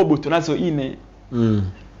hizi robo tunazo 4.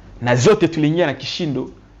 Na zote tuliingia na kishindo.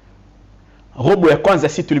 Robo ya kwanza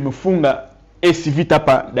sisi tulimfunga AC Vita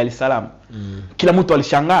hapa Dar es Salaam. Kila mtu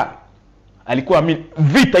alishangaa. Alikuwa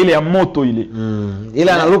vita ile ya moto ile.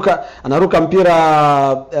 Ile anaruka mpira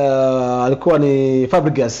alikuwa ni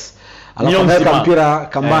Fabregas. Anapeleka mpira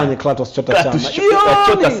kambani Klatos chota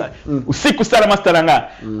sana. Usiku sana masteranga.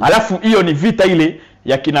 Alafu hiyo ni vita ile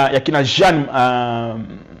ya kina Jean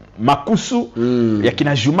Makusu, ya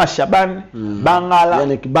kina Juma Shaban, Bangala.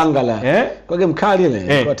 Yani Bangala. Kwa game kali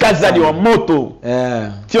ile. Kazadi wa moto.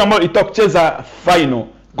 Timu ambayo itakucheza final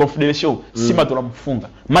Confederation. Simba tunamfunga.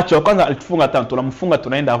 Match ya kwanza alitufunga 5, tunamfunga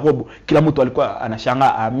tunaenda robo. Kila mtu alikuwa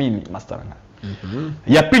anashangaa amini masteranga.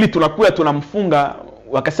 Ya pili tunakuwa tunamfunga,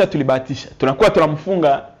 wakasema tulibahatisha, tunakuwa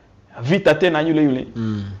tunamfunga vita tena yule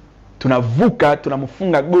tunavuka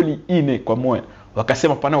tunamfunga goli 4-1,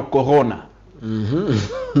 wakasema panao corona.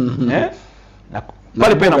 Na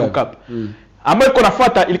pale pale na Mkapa ambayo iko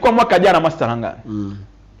nafuata ilikuwa mwaka jana master ngani.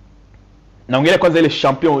 Naongelea kwanza ile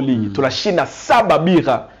champion league tunashinda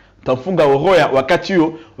 7-0 tutamfunga Oroya, wakati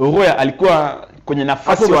huo Oroya alikuwa kwenye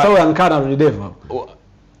nafasi wa sawa Nkana Rudidevo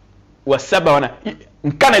wa 7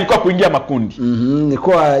 Nkana ilikuwa kuingia makundi.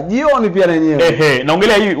 Nilikuwa jioni pia na yenyewe.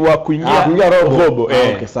 Naongelea hii wa kuingia robo.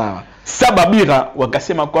 Okay, sawa. 7-0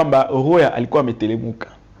 wakasema kwamba Oroya alikuwa ametelemuka.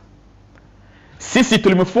 Sisi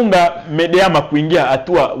tulimfunga Medeama kuingia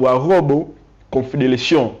hatua wa robo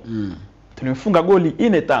Confederation. Tulimfunga goli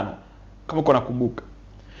 4-5 kama uko nakumbuka.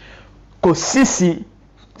 Kwa sisi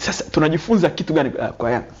sasa tunajifunza kitu gani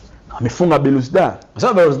kwa Yanga? Amefunga Belouizdad.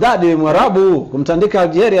 Sasa Belouizdad ni Mwarabu, kumtandika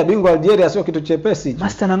Algeria, bingwa Algeria sio kitu chepesi.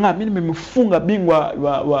 Master nanga mimi nimemfunga bingwa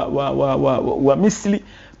wa Misri,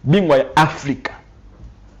 bingwa ya Afrika.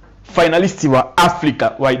 Finalisti wa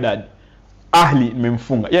Afrika wa idadi. Ahli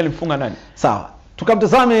nimemfunga. Yeye alimfunga nani? Sawa.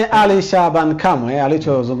 Tukamtazame Ali Shaban Kamwe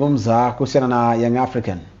alichozungumza kuhusiana na Young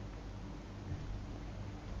African.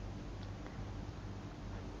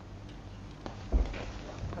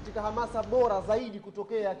 Katika hamasa bora zaidi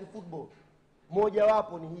kutokea ya kifootball, moja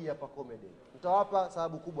wapo ni hii hapa comedy. Nitawapa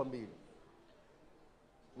sababu kubwa mbili.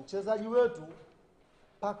 Mchezaji wetu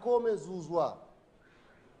Pacome Zouzoua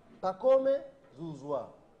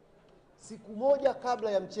siku moja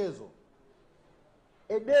kabla ya mchezo,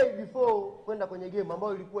 a day before kwenda kwenye game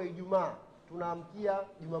ambayo ilikuwa Ijumaa, tunaamkia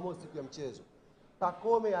Jumamosi siku ya mchezo,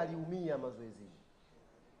 Pacome aliumia mazoezini.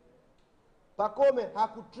 Pacome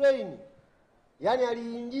hakutrain, yani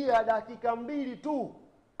aliingia dakika 2 tu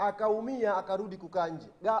akaumia akarudi kukaa nje.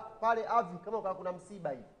 Pale avi kama kuna msiba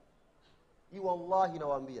hivi. Hii wallahi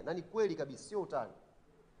nawaambia, na ni kweli kabisa, sio utani.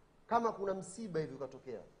 Kama kuna msiba hivi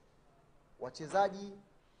ukatokea, wachezaji,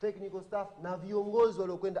 technical staff na viongozi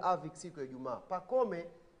waliokwenda AVIC siku ya Ijumaa, Pacome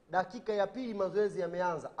dakika ya pili mazoezi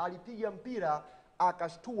yameanza, alipiga mpira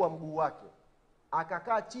akashtua mguu wake,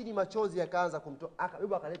 akakaa chini, machozi yakaanza kumtoa,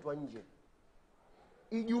 akabeba akaletwa nje.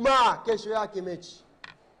 Ijumaa kesho yake mechi.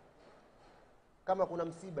 Kama kuna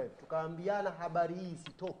msiba hivi, tukaambiana habari hii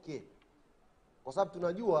isitoke, kwa sababu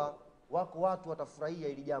tunajua wako watu watafurahia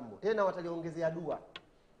hili jambo, tena wataliongezea dua,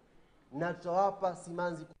 na tutawapa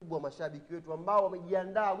simanzi kubwa mashabiki wetu ambao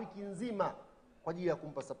wamejiandaa wiki nzima kwa ajili ya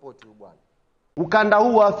kumpa support huyu bwana. Ukanda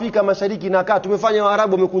huu wa Afrika Mashariki na Kati tumefanya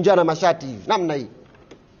Waarabu wamekunjana mashati hivi namna hii,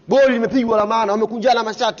 goli limepigwa la maana, wamekunjana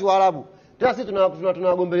mashati Waarabu. Tena sisi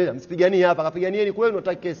tunawagombelea, msipiganie hapa, kapiganieni kwenu,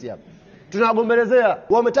 nataki kesi hapa. Tunawagombelezea,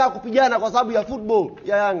 wametaka kupigana kwa sababu ya football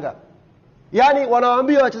ya Yanga. Yaani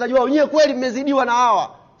wanawaambia wachezaji wao, nyie kweli mmezidiwa na hawa.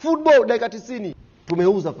 Football dakika 90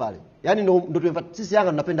 tumeuza pale. Yaani ndo sisi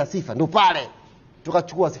Yanga tunapenda sifa, ndo pale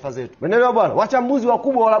tukachukua sifa zetu. Mwenendo bwana, wachambuzi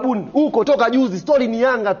wakubwa wa Labuni huko toka juzi, story ni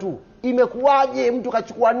Yanga tu. Imekuwaje mtu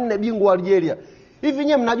kachukua 4 bingwa Algeria? Hivi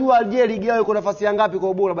nyewe mnajua Algeria ligi yao iko nafasi ya ngapi kwa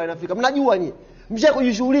ubora barani Afrika? Mnajua nyewe? Msha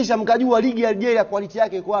kujishughulisha mkajua ligi ya Algeria quality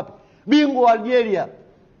yake iko wapi? Bingwa wa Algeria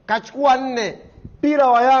kachukua 4. Mpira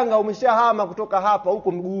wa Yanga umeshahama kutoka hapa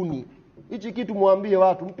huko mguuni. Hichi kitu muambie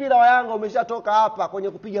watu, mpira wa Yanga umeshatoka hapa kwenye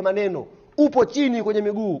kupiga maneno, upo chini kwenye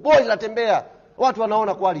miguu, boli latembea, watu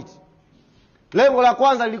wanaona quality. Lengo la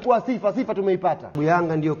kwanza lilikuwa sifa tumeipata.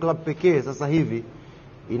 Yanga ndiyo club pekee sasa hivi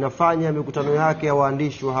inafanya mikutano yake ya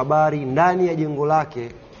waandishi wa habari ndani ya jengo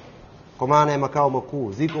lake, kwa maana ya makao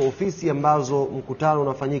makuu. Ziko ofisi ambazo mkutano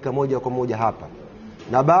unafanyika moja kwa moja hapa.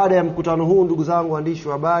 Na baada ya mkutano huu, ndugu zangu waandishi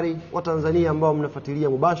wa habari wa Tanzania ambao mnafuatilia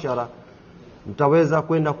mubashara, mtaweza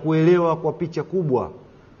kwenda kuelewa kwa picha kubwa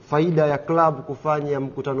faida ya klabu kufanya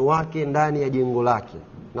mkutano wake ndani ya jengo lake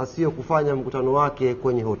na sio kufanya mkutano wake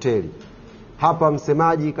kwenye hoteli. Hapa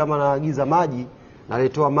msemaji kama anaagiza maji,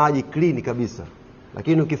 naletoa maji clean kabisa.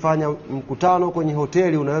 Lakini ukifanya mkutano kwenye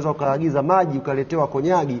hoteli, unaweza ukaagiza maji ukaletewa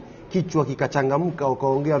konyagi, kichwa kikachangamka,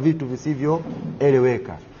 ukaongea vitu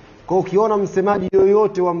visivyoeleweka. Kwa ukiona msemaji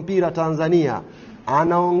yoyote wa mpira Tanzania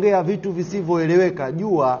anaongea vitu visivyoeleweka,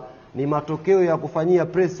 jua ni matokeo ya kufanyia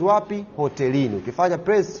press wapi? Hotelini. Ukifanya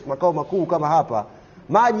press makao makuu kama hapa,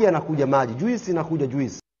 maji yanakuja maji, juisi inakuja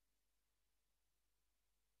juisi.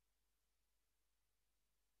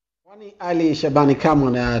 Kwani Ali Shabani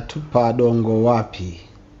Kamwe anatupa dongo wapi?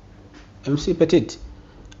 MC Petit,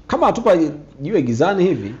 kama atupa jiwe gizani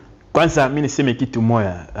hivi. Kwanza mimi niseme kitu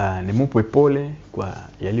moja, nimupe pole kwa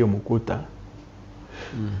yaliyomkuta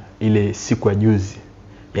ile siku ya juzi.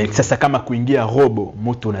 Yaani sasa kama kuingia robo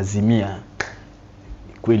mtu unazimia.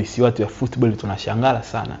 Kweli si watu ya football tunashangala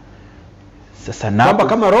sana. Sasa na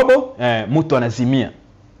kama robo mtu anazimia.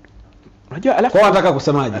 Unajua alafu kwa nataka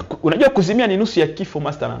kusemaje? Unajua kuzimia ni nusu ya kifo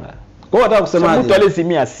master nanga. Kwa nataka kusemaje? Mtu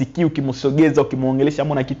aliyezimia asikii, ukimsogeza ukimuongelesha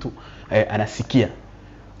mbona kitu anasikia.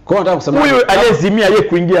 Kwa nataka kusemaje? Huyu aliyezimia yeye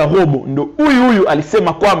kuingia robo ndo huyu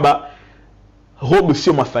alisema kwamba robo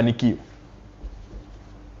sio mafanikio.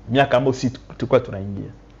 Miaka ambayo sisi tulikuwa tunaingia.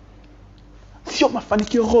 Sio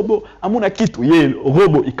mafanikio robo, hamuna kitu. Yeye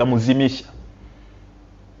robo ikamzimisha.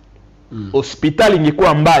 Hospitali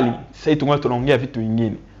ingekuwa mbali, sasa tungekuwa tunaongea vitu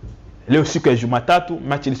vingine. Leo siku ya Jumatatu,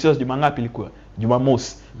 match ilikuwa Jumangapi ilikuwa?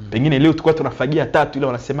 Jumamosi. Pengine leo tulikuwa tunafagia 3 ile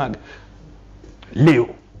wanasemaga. Leo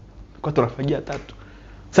tulikuwa tunafagia 3.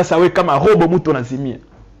 Sasa we kama robo mtu unazimia.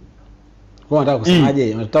 Kwa nataka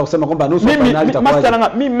kusemaje? Nataka kusema kwamba nusu finali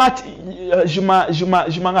itakuwa. Mimi match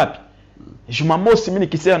Juma ngapi? Jumamosi mimi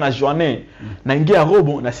nikisema na Jwaneng naingia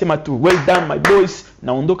robo nasema tu well done my boys,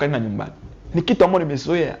 naondoka nina nyumbani. Ni kitu ambacho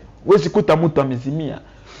nimezoea. Wezi kuta mtu amezimia.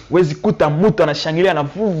 Wezi kuta mtu anashangilia na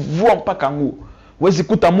vua mpaka nguo. Wezi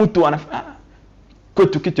kuta mtu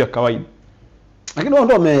kwetu kitu ya kawaida. Lakini wao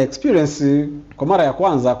ndio wame-experience kwa mara ya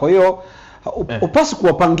kwanza, kwa hiyo upasi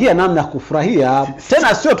kuwapangia namna ya kufurahia.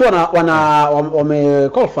 Tena sio tu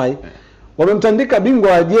wame-qualify, wamemtandika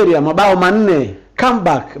bingwa wa Algeria mabao 4,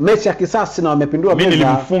 comeback, mechi ya kisasi na wamepindua meza. Mimi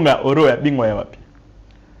nilimfunga oro ya bingwa ya wapi?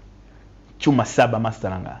 Chuma 7 master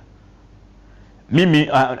nanga. Mimi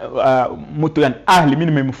mtu yani Ahli mimi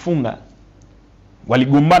nimemfunga.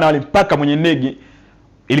 Waligombana wale mpaka mwenye ndege.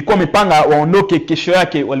 Ilikuwa mipanga waondoke kesho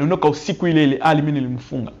yake, waliondoka usiku ile Ahli mimi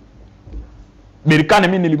nilimfunga. Berkane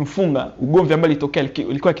mimi nilimfunga. Ugomvi ambao litokea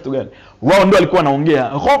ilikuwa kitu gani? Wao ndio walikuwa wanaongea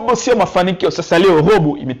robo sio mafanikio. Sasa leo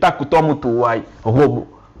robo imetaka kutoa mtu uhai. Robo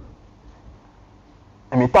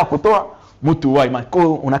imetaka kutoa mtu uhai.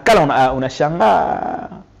 Mako unakala unashangaa.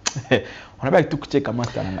 Unabaki tu kucheka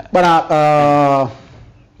master nanga. Bana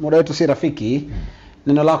muda wetu si rafiki.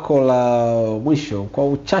 Neno lako la mwisho kwa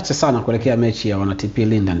uchache sana kuelekea mechi ya wana TP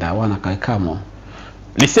Lindanda wana Kaikamo.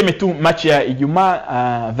 Niseme tu match ya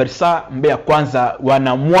Ijumaa Versa Mbeya kwanza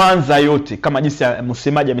wana Mwanza yote kama jinsi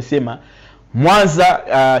msemaji amesema. Mwanza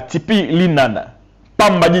TP Lindanda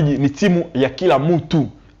Pamba Jiji ni timu ya kila mtu.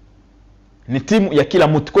 Ni timu ya kila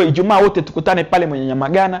mtu. Kwa Ijumaa wote tukutane pale mwenye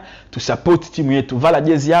Nyamagana, tu support timu yetu. Vala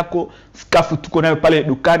jezi yako, skafu tuko nayo pale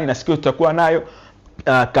dukani na sikio tutakuwa nayo.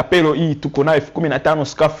 Kapelo hii tuko nayo 15,000,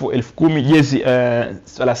 skafu 10,000, jezi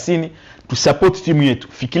 30. Tu support timu yetu.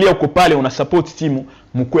 Fikiria uko pale una support timu,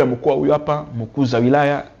 mkuu ya mkoa huyu hapa, mkuu za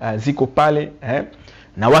wilaya ziko pale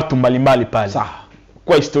na watu mbalimbali pale. Sawa.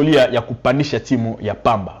 Kwa historia ya kupandisha timu ya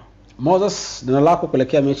Pamba. Moses, neno lako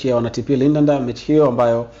kuelekea mechi ya wana TP Lindanda, mechi hiyo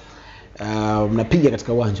ambayo mnapiga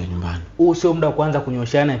katika uwanja nyumbani. Huu sio muda wa kuanza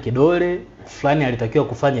kunyoshana kidole, fulani alitakiwa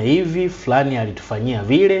kufanya hivi, fulani alitufanyia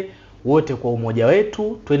vile. Wote kwa umoja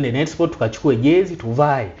wetu, twende Netsport tukachukue jezi,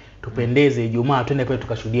 tuvae, tupendeze Ijumaa, twende pale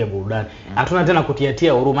tukashuhudia burudani. Hatuna tena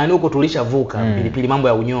kutiatia huruma. Yaani huko tulishavuka pilipili mambo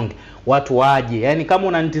ya unyonge. Watu waje. Yaani kama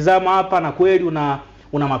unanitizama hapa na kweli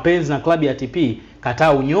una mapenzi na klabu ya TP,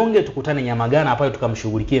 kataa unyonge, tukutane Nyamagana pale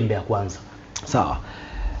tukamshughulikie Mbeya kwanza. Sawa.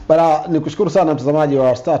 Bana nikushukuru sana mtazamaji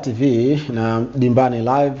wa Star TV na Dimbani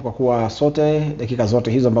Live kwa kuwa sote dakika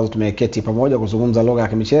zote hizo ambazo tumeketi pamoja kuzungumza lugha ya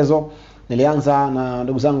kimichezo. Nilianza na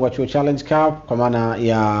ndugu zangu wa Chuo Challenge Cup kwa maana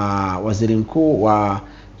ya waziri mkuu wa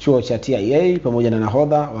chuo cha TIA pamoja na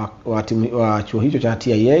nahodha wa chuo hicho cha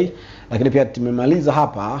TIA, lakini pia tumemaliza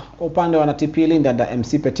hapa kwa upande wa TP Lindanda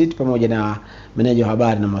MC Petit pamoja na meneja wa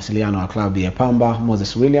habari na mawasiliano wa klabu ya Pamba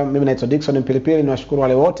Moses William. Mimi naitwa Dickson Mpilipili, niwashukuru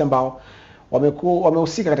wale wote ambao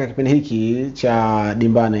wamehusika katika kipindi hiki cha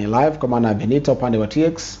Dimbani Live kwa maana Benita upande wa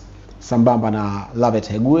TX sambamba na Lavet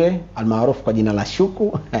Hegue almaarufu kwa jina la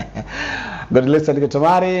Shuku. Godless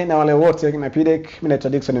Alikitomari na wale wote na Pidek. Mimi naitwa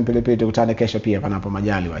Dickson Mpilipili, tukutane kesho pia panapo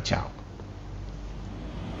majaliwa. Chao.